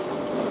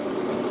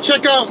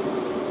 check out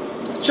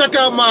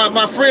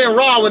my friend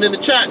Rowan in the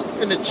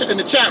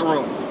chat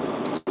room.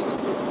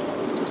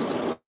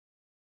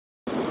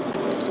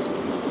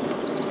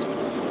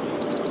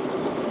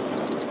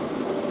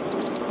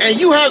 And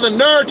you have the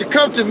nerve to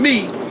come to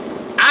me.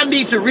 I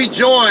need to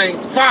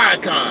rejoin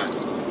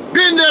Farrakhan.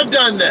 Been there,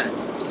 done that.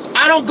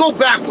 I don't go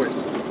backwards.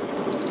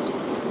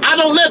 I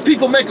don't let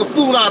people make a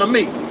fool out of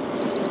me.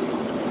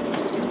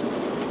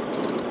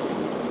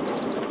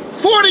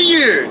 40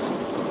 years,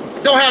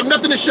 don't have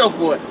nothing to show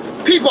for it.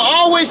 People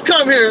always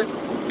come here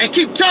and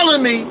keep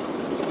telling me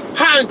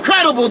how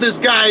incredible this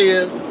guy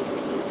is.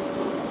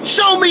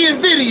 Show me in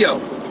video.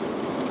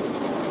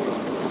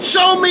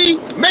 Show me,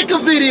 make a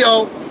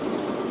video,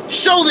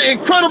 show the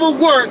incredible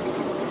work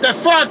that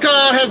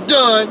Farrakhan has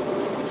done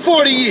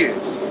 40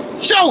 years.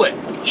 Show it.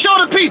 Show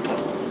the people.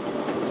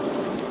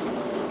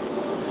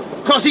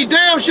 Because he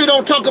damn sure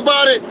don't talk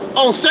about it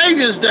on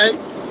Savior's Day.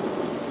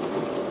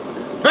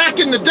 Back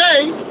in the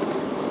day,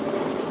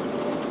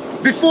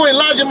 before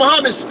Elijah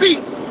Muhammad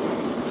speak,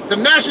 the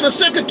National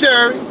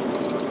Secretary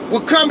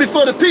would come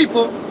before the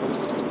people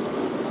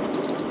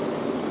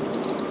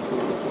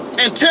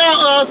and tell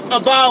us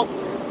about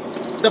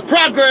the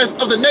progress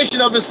of the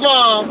Nation of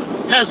Islam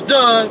has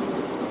done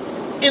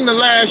in the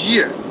last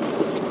year.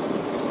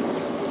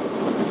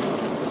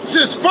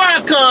 Since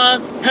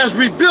Farrakhan has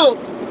rebuilt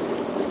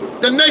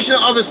the Nation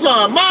of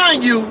Islam,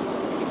 mind you,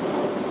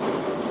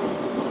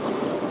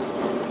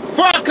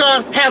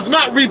 Farrakhan has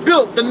not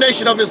rebuilt the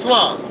Nation of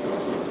Islam.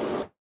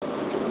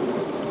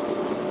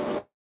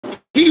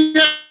 He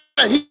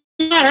does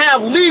not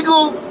have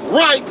legal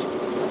right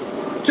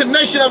to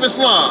Nation of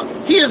Islam.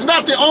 He is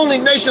not the only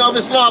Nation of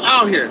Islam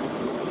out here.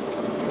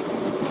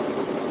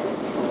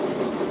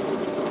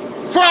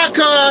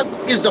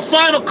 Farrakhan is the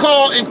Final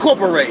Call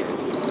Incorporated.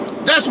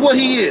 That's what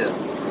he is.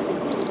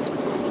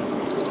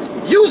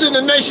 Using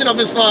the Nation of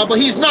Islam, but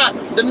he's not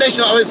the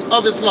Nation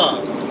of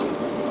Islam.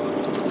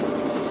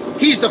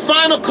 He's the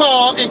Final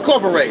Call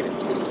Incorporated.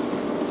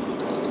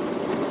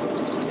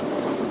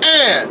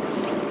 And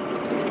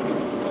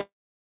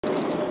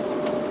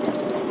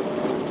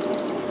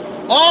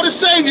all the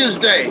Savior's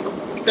Day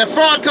that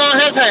Farrakhan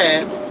has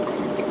had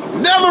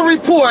never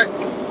report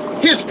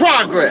his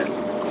progress.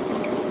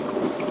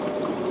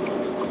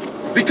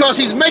 Because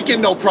he's making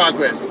no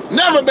progress.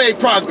 Never made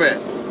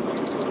progress.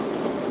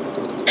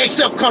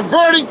 Except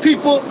converting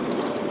people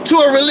to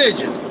a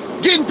religion.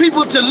 Getting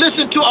people to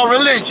listen to a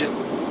religion.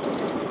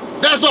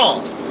 That's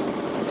all.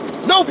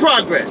 No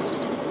progress.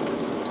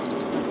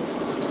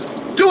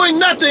 Doing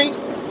nothing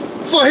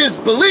for his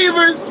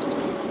believers.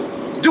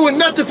 Doing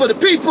nothing for the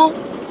people.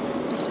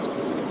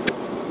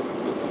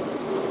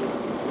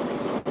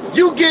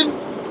 You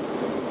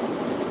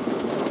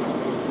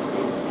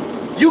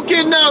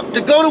getting up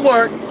to go to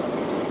work.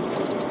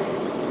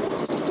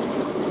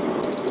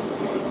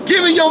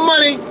 Giving your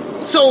money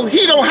so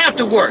he don't have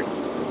to work.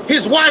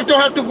 His wife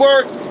don't have to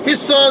work. His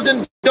sons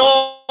and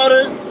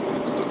daughters.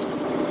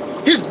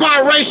 His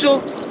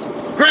biracial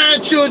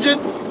grandchildren.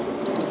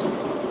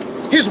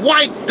 His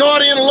white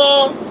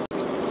daughter-in-law.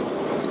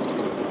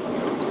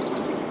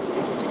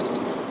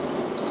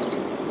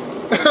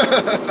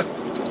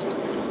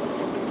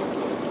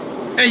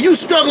 And you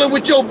struggling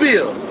with your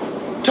bills.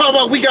 Talking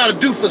about we gotta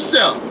do for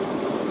self.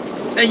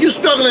 And you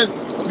struggling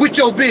with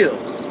your bills.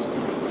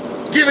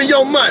 Giving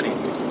your money.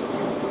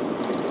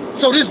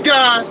 So this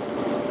guy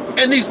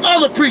and these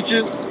other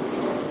preachers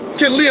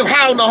can live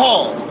high in the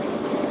hall.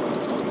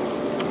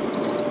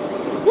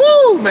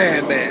 Woo,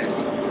 man.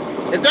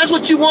 If that's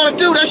what you want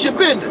to do, that's your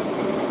business.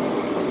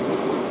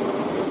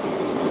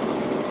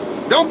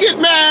 Don't get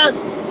mad.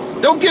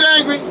 Don't get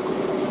angry.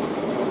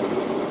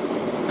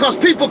 Because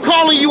people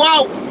calling you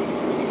out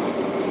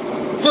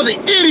for the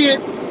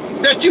idiot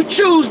that you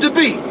choose to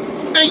be.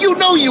 And you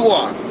know you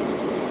are.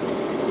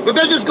 But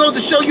that just goes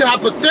to show you how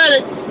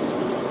pathetic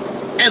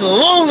and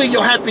lonely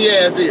your happy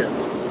ass is.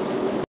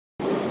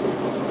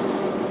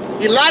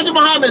 Elijah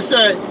Muhammad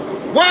said,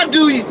 why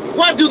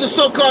do the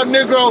so-called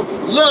Negro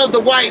love the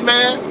white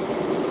man?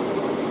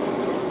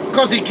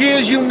 Because he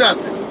gives you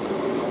nothing.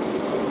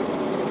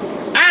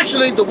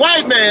 Actually, the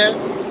white man,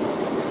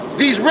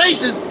 these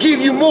races give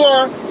you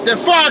more than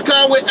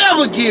Farrakhan would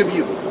ever give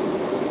you.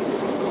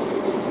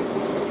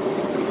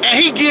 And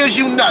he gives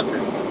you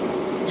nothing.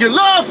 You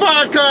love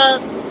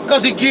Farrakhan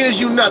because he gives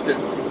you nothing.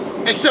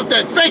 Except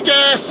that fake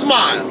ass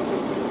smile.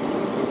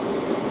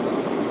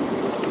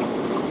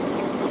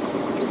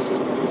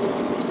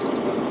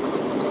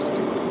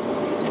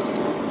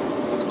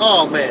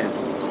 Oh man.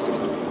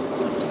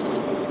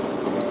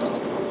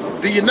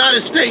 The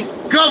United States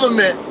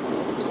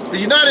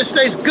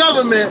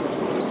government,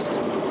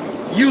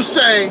 you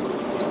say,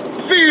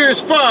 fears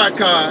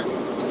Farrakhan.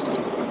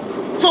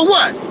 For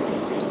what?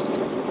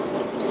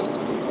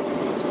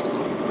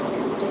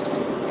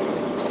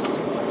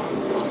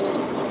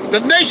 The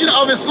Nation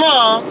of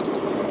Islam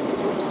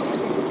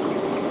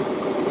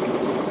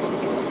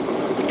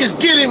is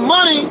getting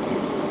money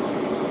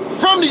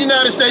from the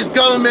United States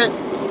government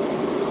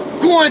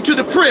going to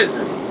the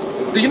prison.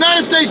 The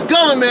United States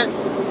government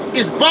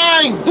is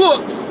buying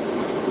books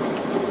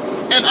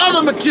and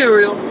other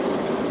material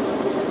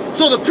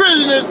so the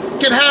prisoners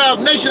can have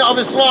Nation of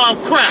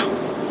Islam crown.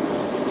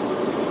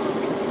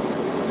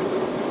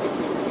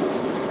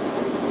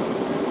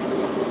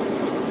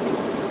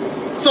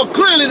 So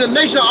clearly the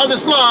Nation of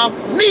Islam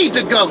need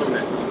the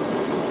government.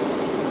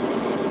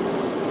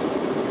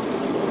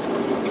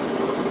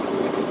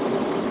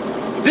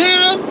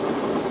 Then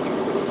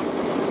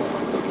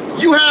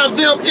you have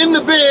them in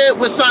the bed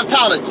with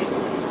Scientology.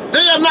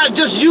 They are not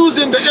just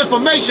using the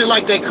information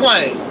like they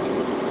claim.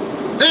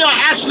 They are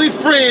actually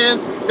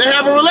friends. They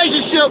have a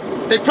relationship.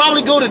 They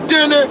probably go to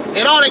dinner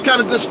and all that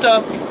kind of good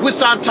stuff with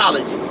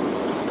Scientology.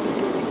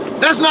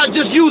 That's not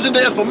just using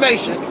the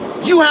information.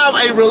 You have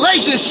a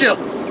relationship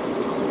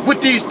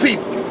with these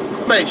people.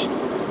 But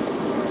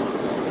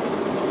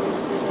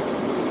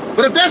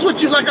if that's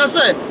what you, like I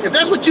said, if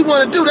that's what you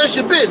want to do, that's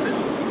your business.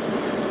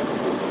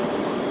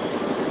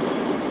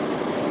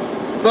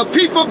 But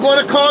people are going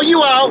to call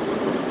you out,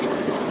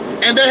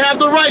 and they have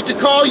the right to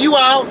call you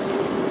out.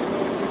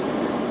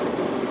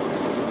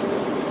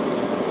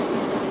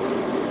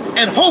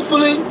 And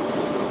hopefully,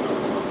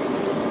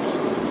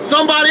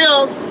 somebody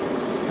else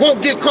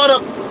won't get caught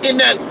up in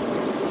that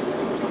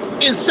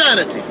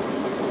insanity.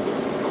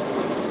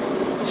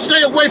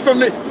 Stay away from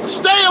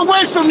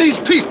these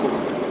people.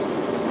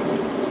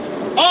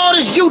 All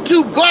this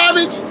YouTube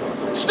garbage,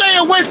 stay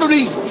away from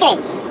these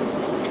folks.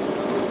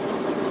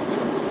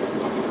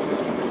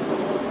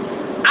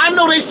 I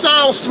know they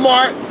sound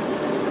smart.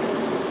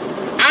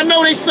 I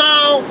know they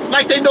sound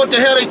like they know what the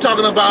hell they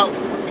talking about.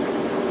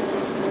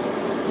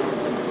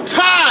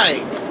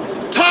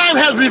 Time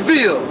has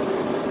revealed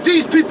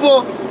these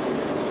people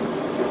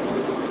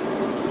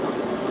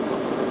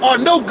are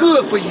no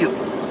good for you.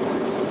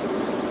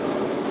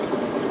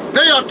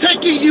 They are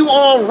taking you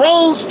on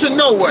roads to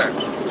nowhere.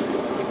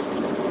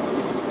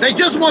 They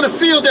just want to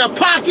fill their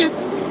pockets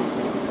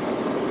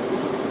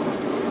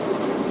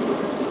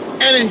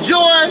and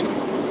enjoy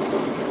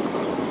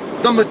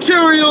the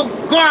material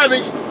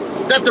garbage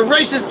that the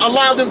racists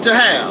allow them to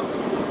have.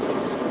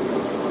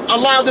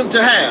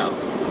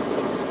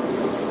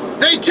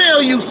 They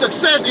tell you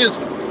success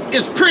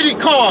is pretty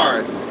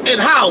cars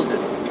and houses.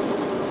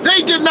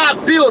 They did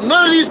not build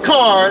none of these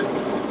cars.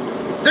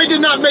 They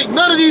did not make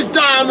none of these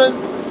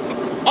diamonds.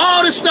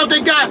 All this stuff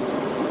they got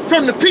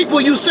from the people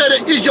you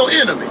said is your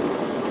enemy.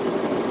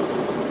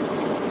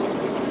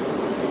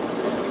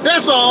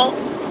 That's all.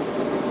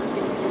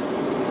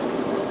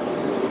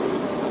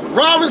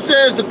 Robin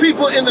says the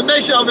people in the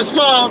Nation of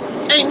Islam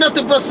ain't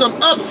nothing but some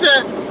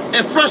upset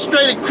and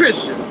frustrated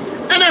Christians.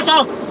 And that's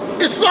all.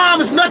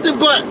 Islam is nothing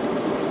but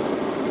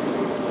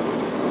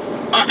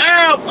an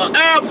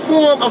Arab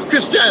form of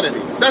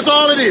Christianity. That's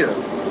all it is.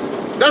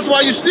 That's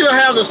why you still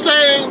have the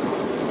same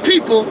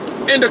people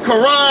in the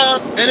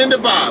Quran and in the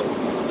Bible.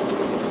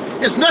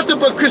 It's nothing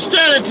but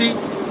Christianity,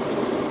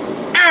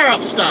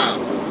 Arab style.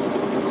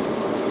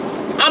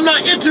 I'm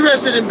not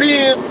interested in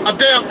being a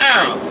damn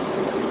Arab.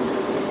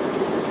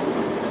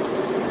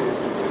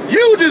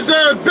 You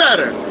deserve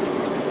better.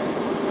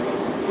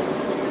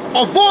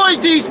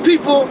 Avoid these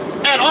people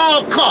at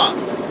all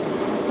costs.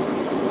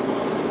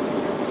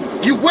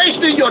 You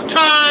wasting your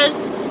time,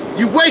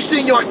 you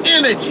wasting your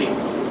energy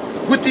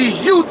with these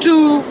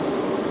YouTube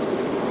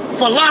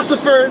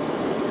philosophers,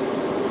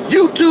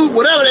 YouTube,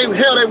 whatever the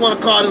hell they want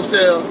to call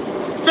themselves,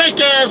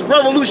 fake ass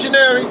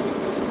revolutionaries.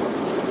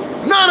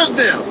 None of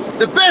them.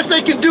 The best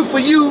they can do for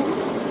you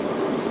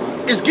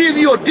is give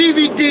you a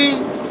DVD,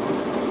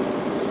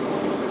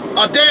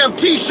 a damn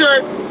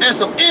t-shirt, and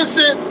some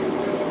incense,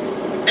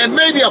 and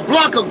maybe a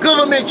block of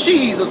government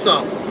cheese or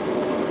something.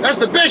 That's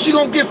the best you're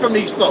gonna get from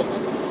these folks.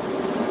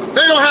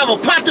 They don't have a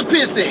pot to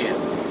piss in.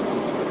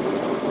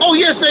 Oh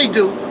yes they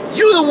do.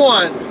 You the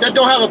one that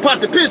don't have a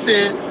pot to piss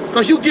in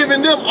because you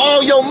giving them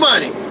all your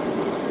money.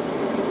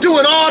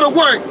 Doing all the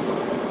work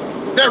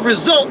that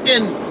result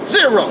in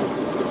zero.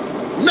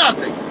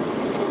 Nothing.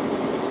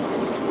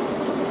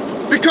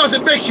 Because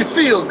it makes you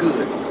feel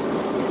good.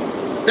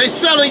 They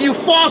selling you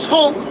false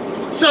hope,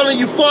 selling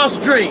you false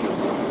dreams.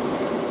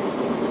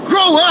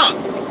 Grow up.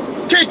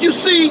 Can't you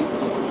see?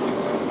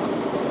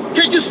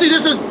 Can't you see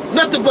this is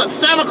nothing but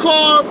Santa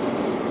Claus,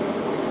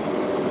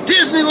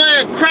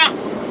 Disneyland crap,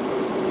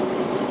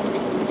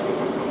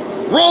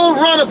 Road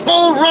Runner,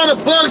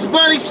 Bugs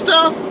Bunny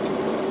stuff?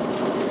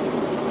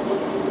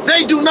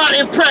 They do not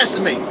impress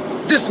me.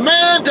 This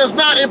man does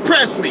not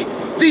impress me.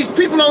 These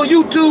people on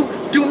YouTube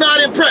do not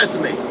impress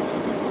me.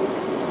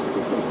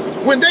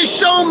 When they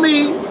show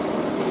me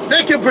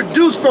they can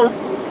produce for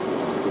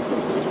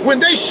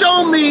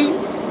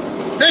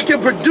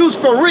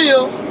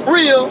real,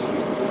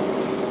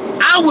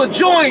 I will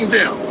join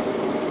them.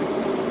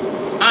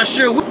 I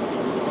sure will.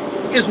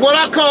 It's what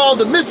I call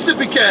the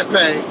Mississippi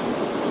campaign.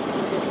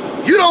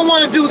 You don't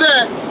want to do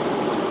that,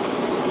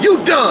 you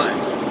done.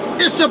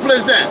 It's simple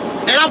as that.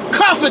 And I'm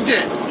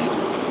confident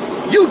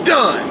you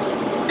done.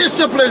 It's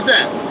simple as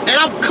that. And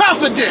I'm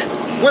confident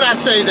when I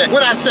say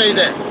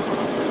that.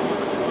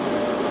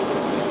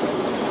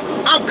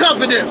 I'm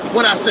confident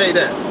when I say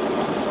that.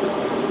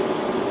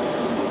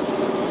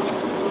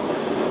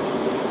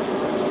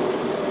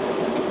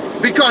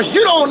 Because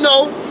you don't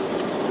know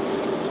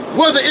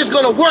whether it's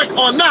going to work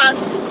or not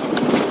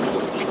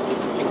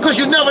because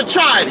you never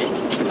tried it.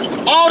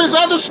 All this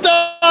other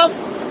stuff,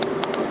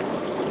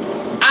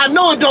 I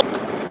know it don't.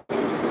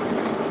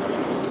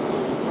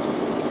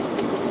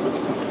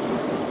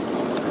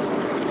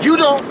 You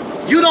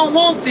don't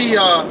want the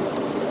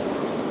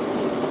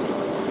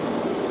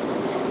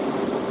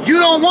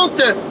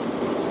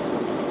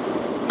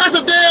that's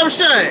a damn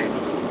shame.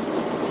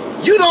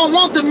 You don't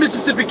want the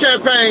Mississippi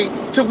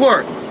campaign to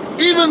work,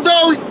 even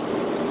though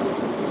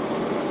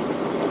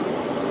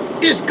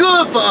it's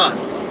good for us.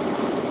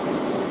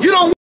 You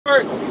don't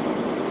want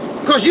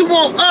it because you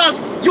want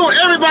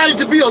everybody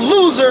to be a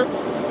loser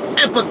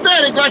and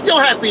pathetic like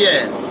your happy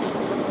ass.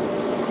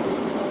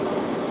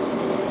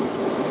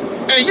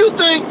 And you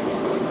think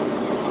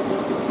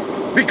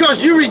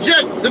because you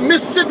reject the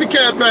Mississippi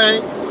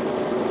campaign,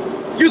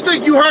 you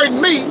think you heard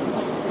me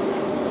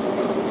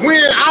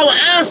when our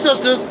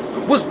ancestors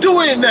was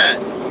doing that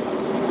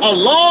a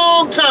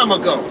long time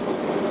ago.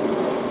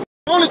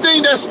 The only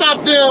thing that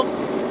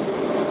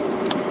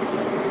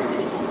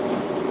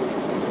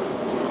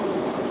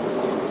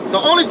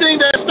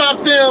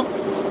stopped them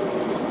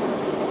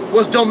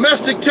was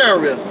domestic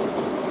terrorism.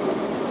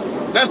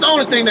 That's the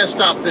only thing that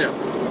stopped them.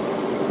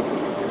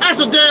 That's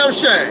a damn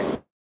shame.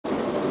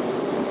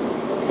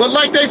 But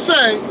like they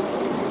say,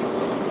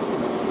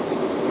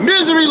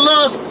 misery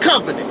loves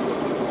company.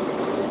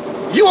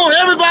 You want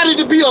everybody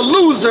to be a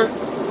loser,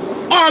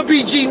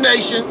 RBG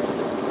Nation,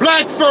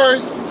 Black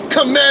First,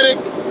 Kemetic,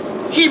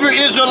 Hebrew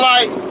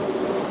Israelite,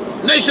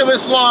 Nation of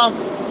Islam,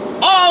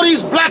 all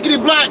these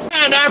blackity black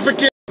and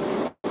African,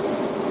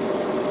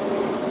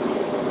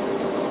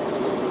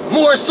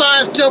 More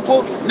Science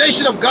Temple,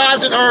 Nation of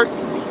Gods and Earth,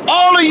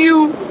 all of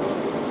you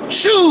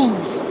choose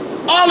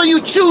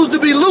to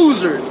be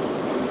losers,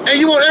 and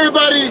you want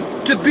everybody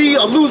to be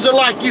a loser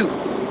like you.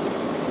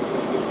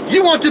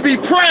 You want to be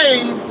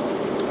praised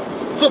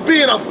for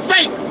being a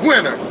fake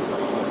winner.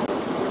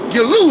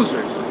 You're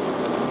losers.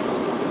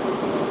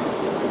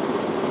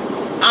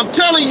 I'm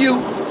telling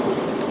you,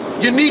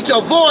 you need to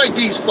avoid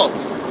these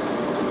folks.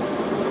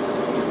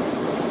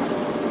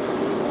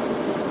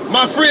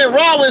 My friend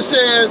Rowan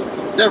says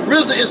that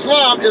Rizza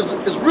Islam is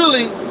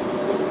really,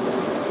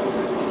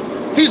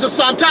 he's a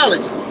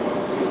Scientologist.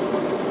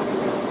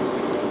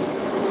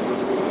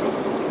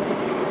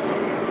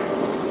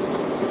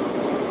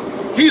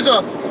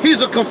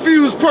 He's a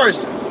confused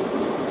person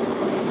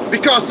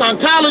because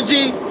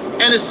Scientology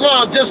and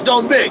Islam just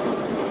don't mix.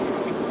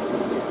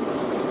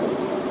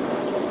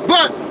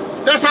 But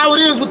that's how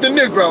it is with the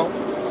Negro.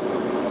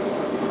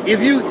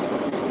 If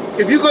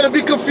you're gonna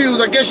be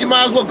confused, I guess you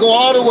might as well go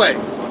all the way.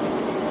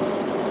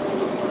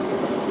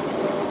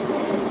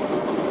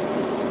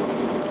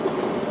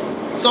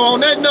 So on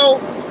that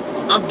note,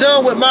 I'm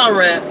done with my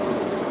rant.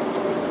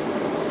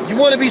 You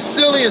want to be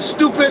silly and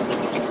stupid,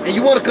 and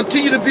you want to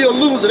continue to be a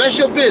loser, that's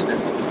your business.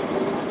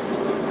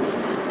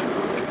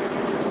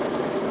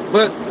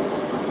 But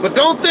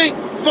don't think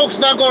folks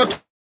not going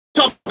to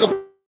talk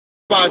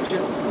about you.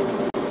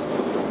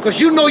 Because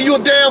you know you're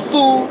a damn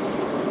fool.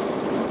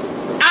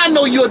 I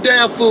know you're a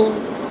damn fool.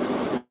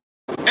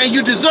 And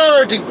you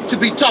deserve to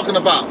be talking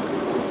about.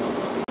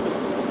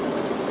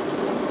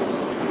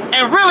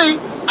 And really,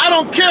 I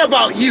don't care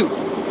about you.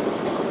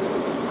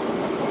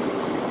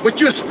 But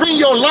you're spreading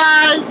your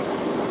lies.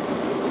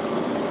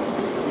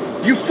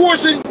 You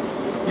forcing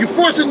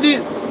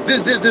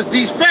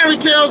these fairy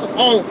tales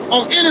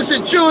on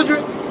innocent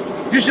children.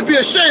 You should be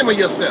ashamed of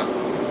yourself.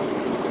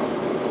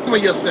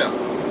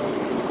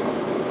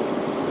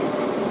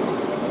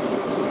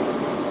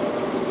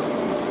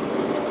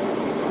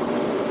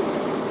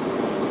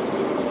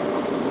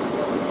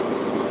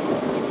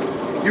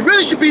 You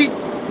really should be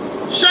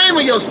ashamed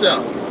of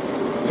yourself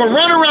for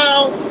running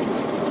around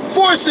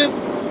forcing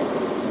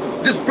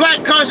this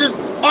black conscious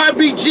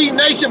RBG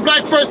Nation,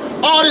 Black First,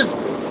 all this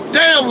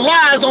damn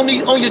lies on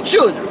your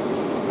children.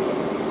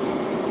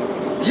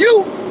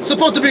 You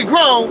supposed to be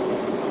grown.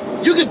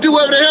 You can do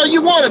whatever the hell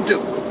you want to do.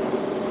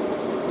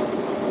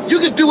 You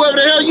can do whatever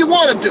the hell you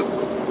want to do.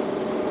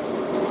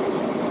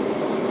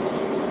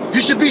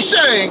 You should be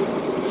ashamed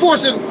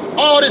forcing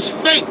all this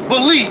fake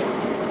belief,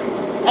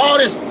 all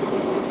this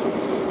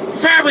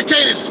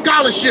fabricated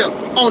scholarship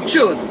on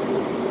children.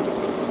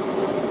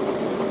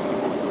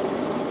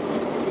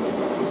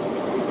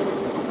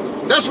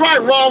 That's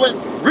right, Rowan.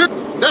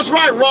 That's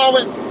right,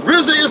 Rowan.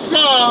 Rizza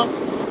Islam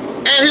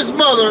and his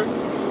mother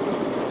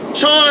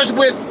charged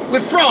with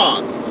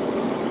fraud.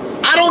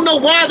 I don't know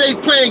why they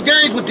playing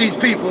games with these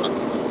people.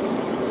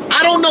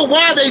 I don't know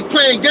why they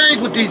playing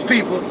games with these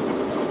people.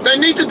 They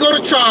need to go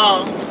to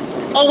trial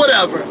or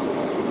whatever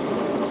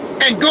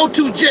and go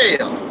to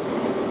jail.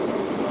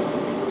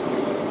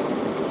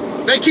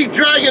 They keep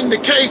dragging the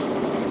case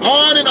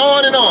on and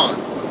on and on.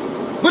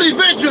 But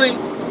eventually,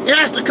 it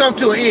has to come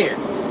to an end.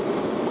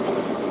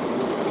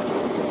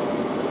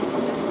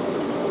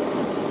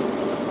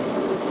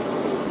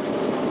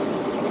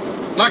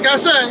 Like I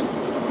say,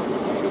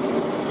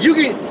 you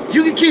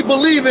can keep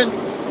believing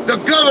the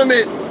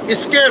government is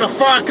scared of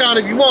Farrakhan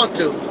if you want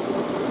to.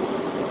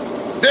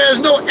 There's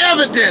no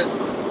evidence.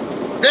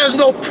 There's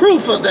no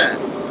proof of that.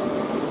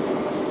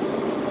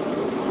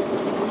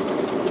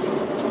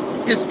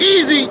 It's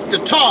easy to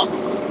talk.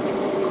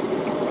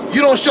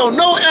 You don't show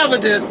no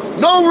evidence,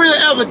 no real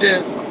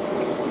evidence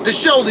to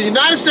show the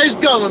United States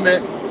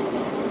government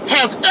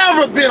has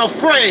ever been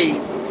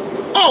afraid.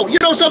 Oh, you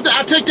know something?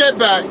 I take that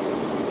back.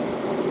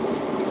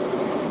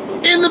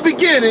 In the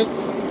beginning,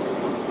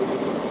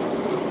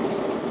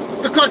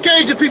 the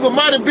Caucasian people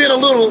might have been a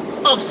little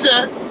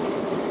upset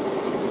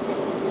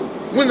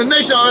when the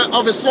Nation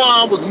of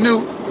Islam was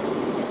new.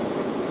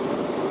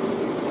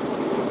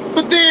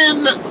 But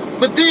then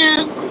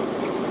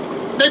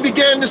they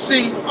began to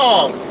see,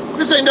 oh,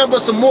 this ain't nothing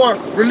but some more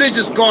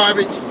religious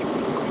garbage.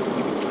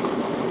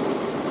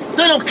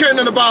 They don't care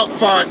nothing about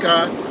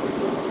Farrakhan.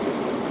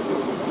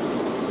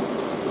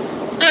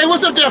 Hey,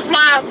 what's up there,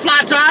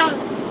 fly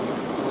tie?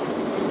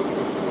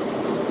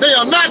 They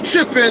are not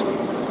tripping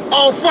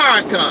on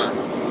Farrakhan.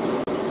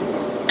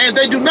 And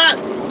they do not,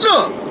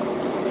 look,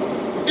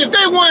 if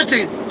they wanted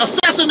to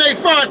assassinate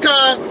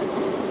Farrakhan,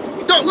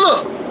 don't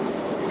look,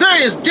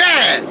 there is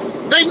gas.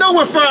 They know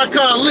where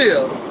Farrakhan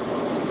lives.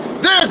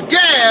 There's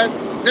gas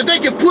that they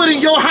can put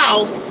in your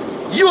house.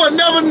 You will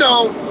never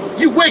know.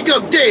 You wake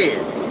up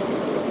dead.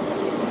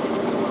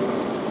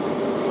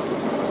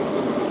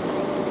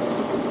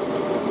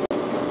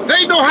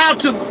 They know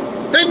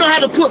how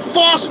to put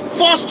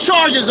false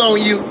charges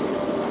on you.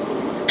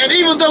 And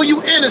even though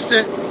you're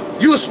innocent,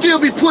 you will still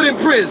be put in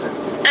prison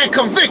and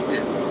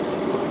convicted.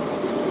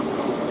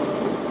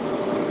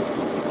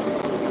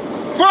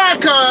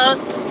 Farrakhan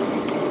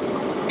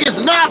is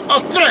not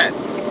a threat.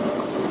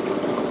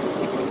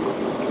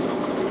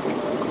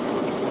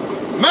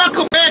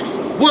 Malcolm X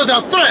was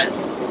a threat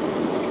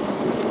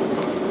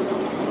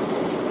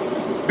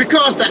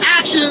because the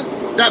actions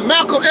that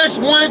Malcolm X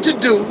wanted to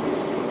do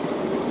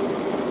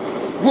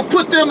will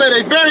put them in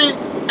a very,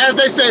 as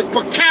they say,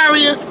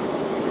 precarious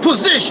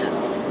position.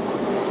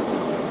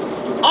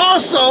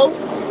 Also,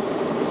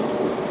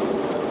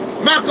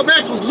 Malcolm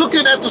X was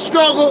looking at the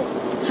struggle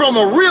from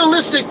a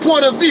realistic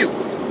point of view.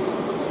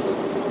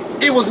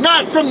 It was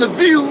not from the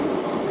view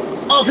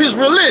of his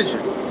religion.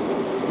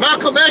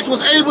 Malcolm X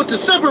was able to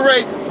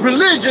separate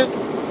religion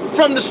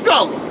from the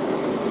struggle.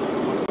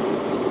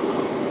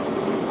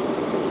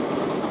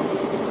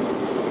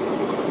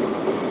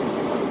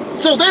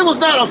 So they was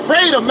not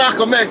afraid of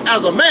Malcolm X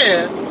as a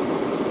man.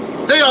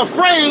 They are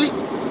afraid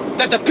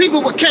that the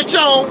people would catch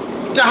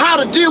on to how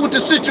to deal with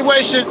the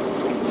situation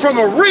from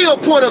a real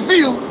point of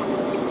view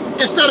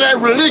instead of that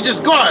religious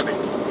garbage.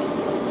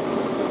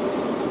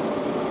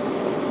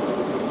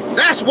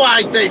 That's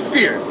why they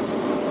fear.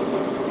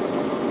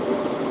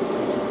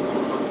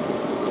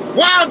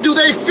 Why do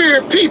they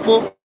fear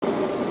people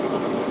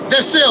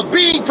that sell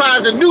bean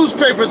pies and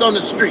newspapers on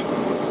the street?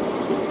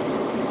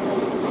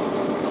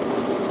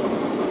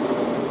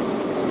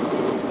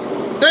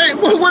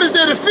 What is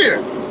there to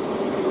fear?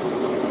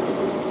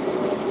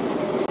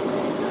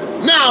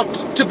 Now,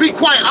 to be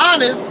quite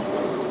honest,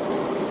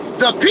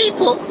 the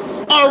people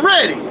are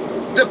ready.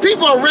 The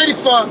people are ready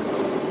for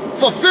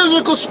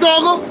physical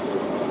struggle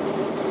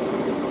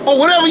or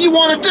whatever you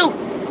want to do.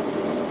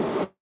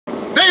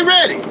 They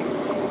ready.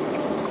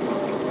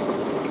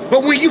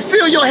 But when you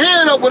fill your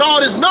hand up with all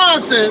this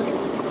nonsense,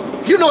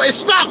 you know, it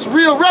stops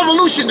real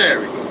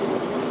revolutionaries.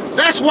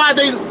 That's why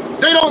they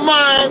don't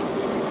mind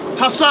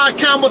Hassan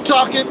Campbell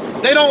talking.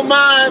 They don't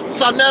mind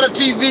Sonetta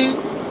TV.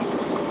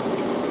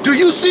 Do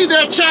you see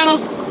their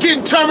channels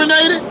getting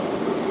terminated?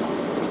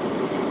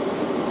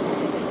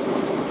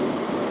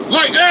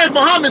 Like Eric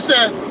Muhammad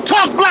said,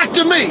 talk black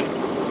to me.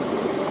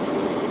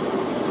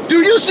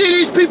 Do you see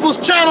these people's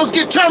channels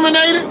get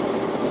terminated?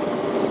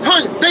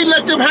 They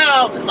let them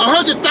have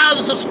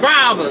 100,000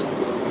 subscribers,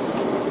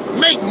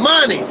 make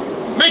money,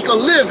 make a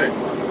living,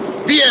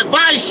 the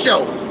advice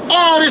show,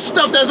 all this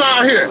stuff that's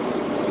out here.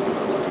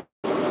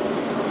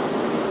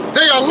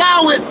 They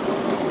allow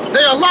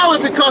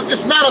it because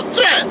it's not a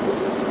threat.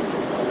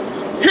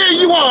 Here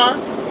you are,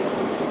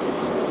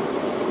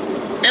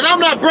 and I'm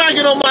not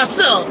bragging on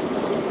myself.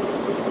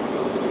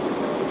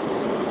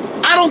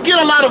 I don't get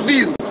a lot of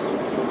views.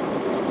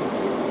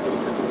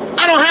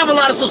 I don't have a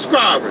lot of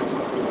subscribers.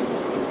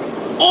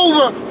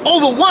 Over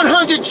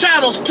 100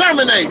 channels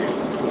terminated.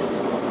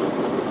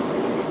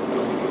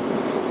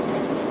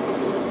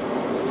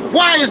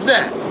 Why is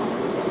that?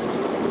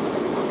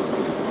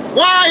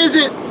 Why is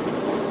it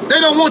they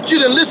don't want you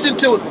to listen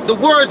to the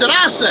words that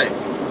I say?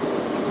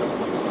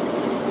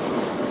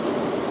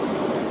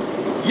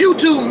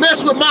 YouTube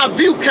mess with my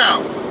view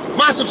count,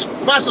 my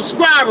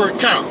subscriber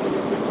count.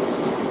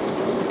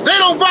 They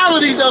don't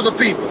bother these other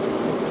people.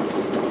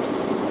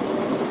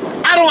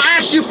 I don't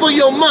ask you for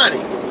your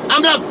money.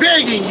 I'm not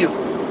begging you.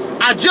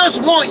 I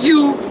just want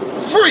you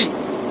free.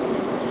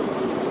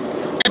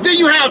 And then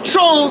you have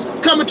trolls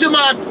coming to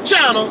my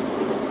channel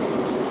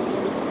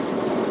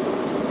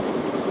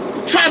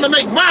trying to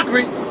make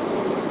mockery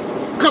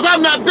because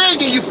I'm not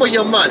begging you for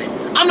your money.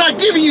 I'm not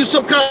giving you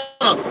some kind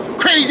of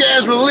crazy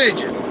ass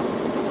religion.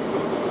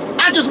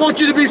 I just want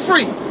you to be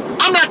free.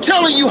 I'm not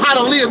telling you how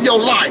to live your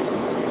life.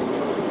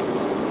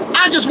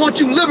 I just want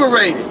you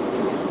liberated.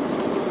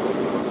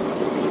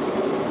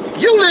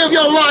 You live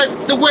your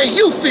life the way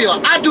you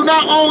feel. I do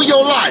not own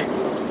your life.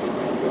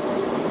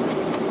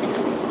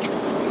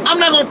 I'm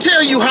not going to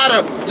tell you how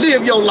to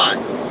live your life.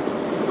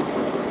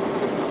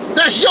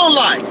 That's your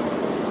life.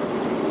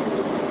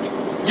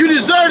 You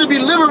deserve to be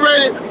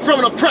liberated from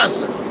an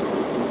oppressor.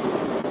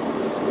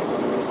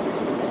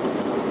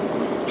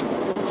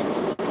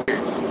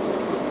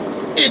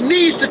 It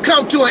needs to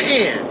come to an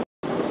end.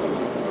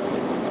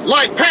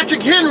 Like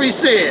Patrick Henry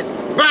said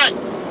back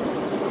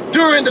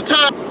during the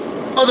time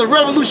of the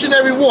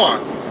Revolutionary War,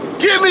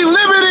 give me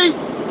liberty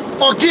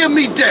or give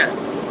me death.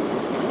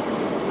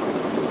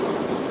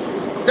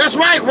 That's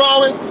right,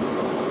 Rollin.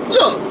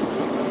 Look,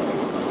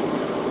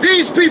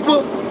 these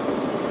people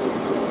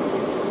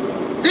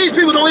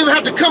don't even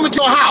have to come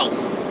into a house.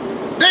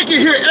 They can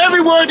hear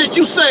every word that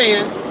you're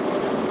saying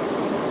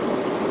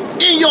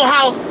in your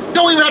house.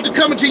 Don't even have to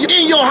come into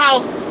your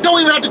house. Don't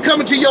even have to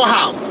come into your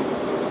house.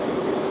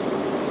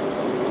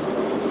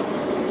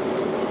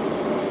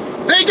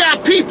 They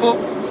got people.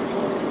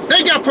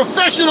 They got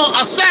professional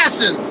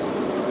assassins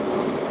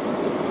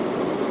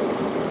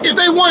If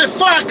they wanted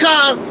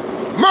Farrakhan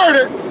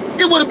murdered,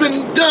 it would have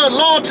been done a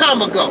long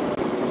time ago.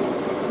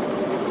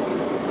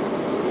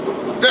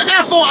 The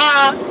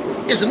FOI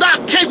is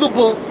not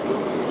capable,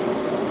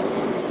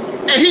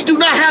 and he do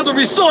not have the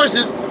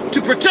resources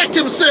to protect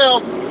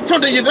himself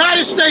from the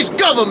United States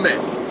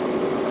government.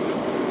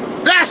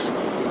 That's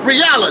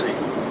reality.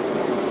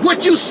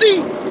 What you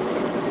see,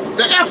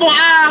 the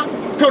FOI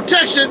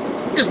protection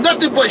is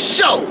nothing but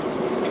show.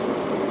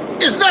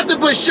 It's nothing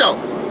but show.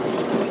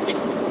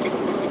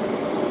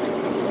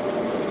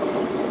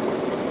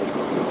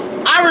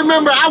 I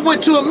remember I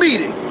went to a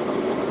meeting,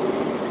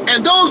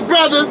 and those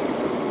brothers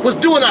was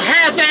doing a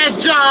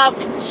half-ass job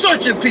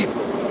searching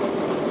people.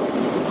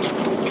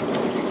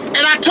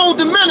 And I told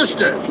the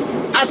minister,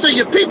 I said,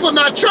 your people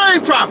not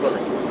trained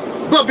properly.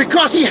 But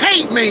because he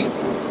hate me,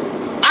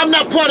 I'm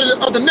not part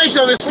of the Nation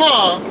of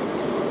Islam.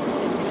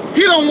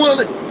 He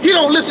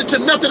don't listen to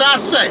nothing I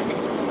say.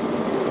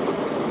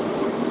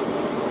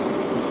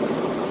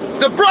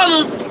 The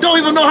brothers don't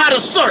even know how to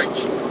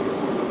search.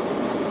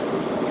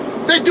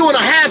 They're doing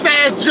a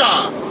half-ass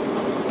job.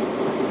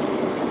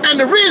 And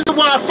the reason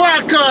why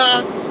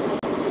Farrakhan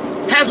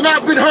has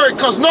not been hurt,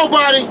 because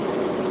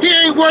he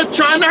ain't worth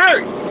trying to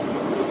hurt.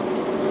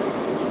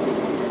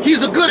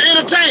 He's a good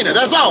entertainer,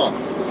 that's all.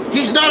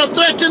 He's not a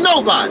threat to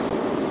nobody.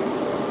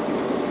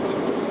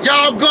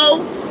 Y'all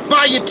go,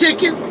 buy your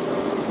tickets,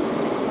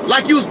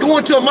 like you was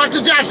going to a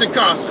Michael Jackson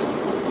concert.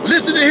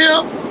 Listen to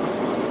him,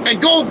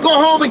 and go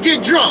home and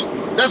get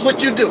drunk. That's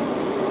what you do.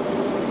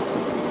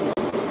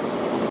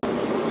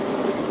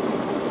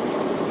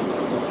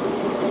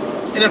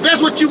 And if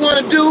that's what you want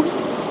to do,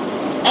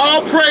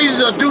 all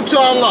praises are due to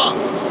Allah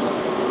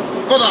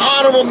for the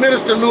Honorable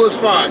Minister Louis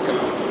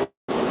Farrakhan.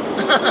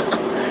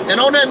 And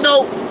on that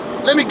note,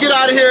 let me get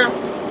out of here.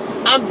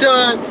 I'm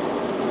done.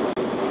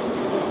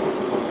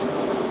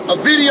 A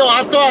video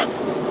I thought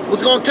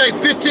was going to take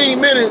 15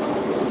 minutes.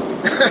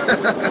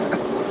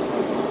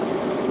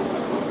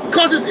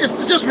 Because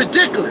it's just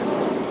ridiculous.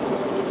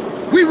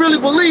 We really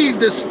believe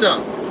this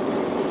stuff.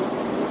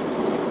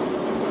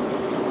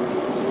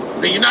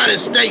 The United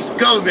States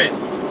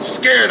government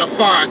scared of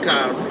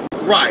Farrakhan.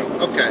 Right,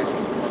 okay.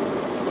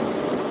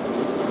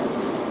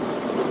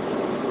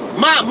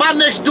 My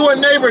next door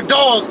neighbor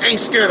dog ain't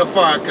scared of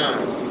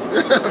Farrakhan.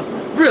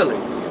 Really.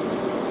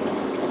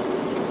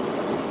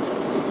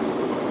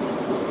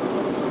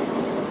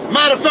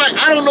 Matter of fact,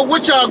 I don't know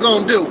what y'all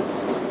gonna do,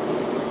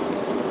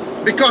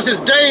 because his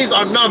days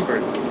are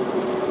numbered.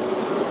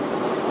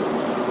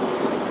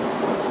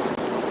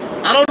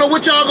 I don't know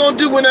what y'all gonna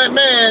do when that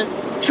man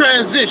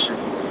transition.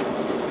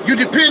 You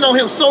depend on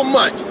him so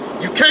much.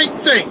 You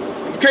can't think.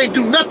 You can't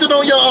do nothing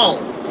on your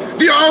own.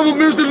 The Honorable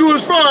Mr.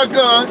 Louis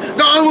Farrakhan.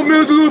 The Honorable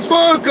Mr. Louis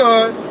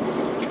Farrakhan.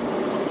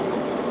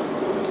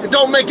 It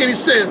don't make any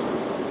sense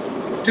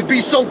to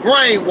be so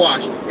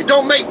brainwashed. It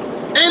don't make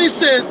any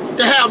sense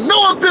to have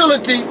no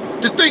ability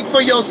to think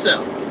for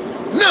yourself.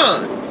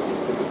 None.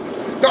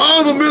 The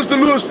Honorable Mr.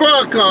 Louis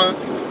Farrakhan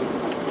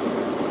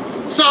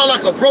sound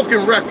like a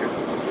broken record.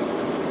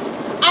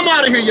 I'm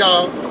out of here,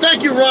 y'all.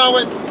 Thank you,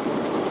 Rowan.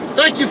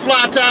 Thank you,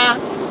 Fly Tie.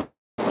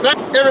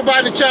 Thank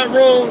everybody in the chat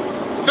room,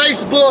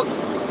 Facebook,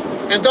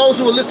 and those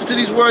who will listen to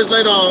these words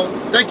later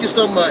on. Thank you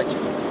so much.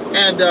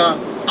 And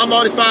I'm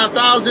Audi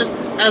 5000.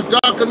 As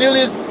Don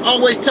Cornelius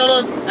always tell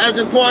us, as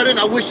important,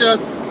 I wish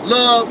us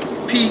love,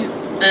 peace,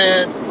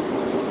 and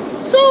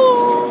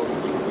soul.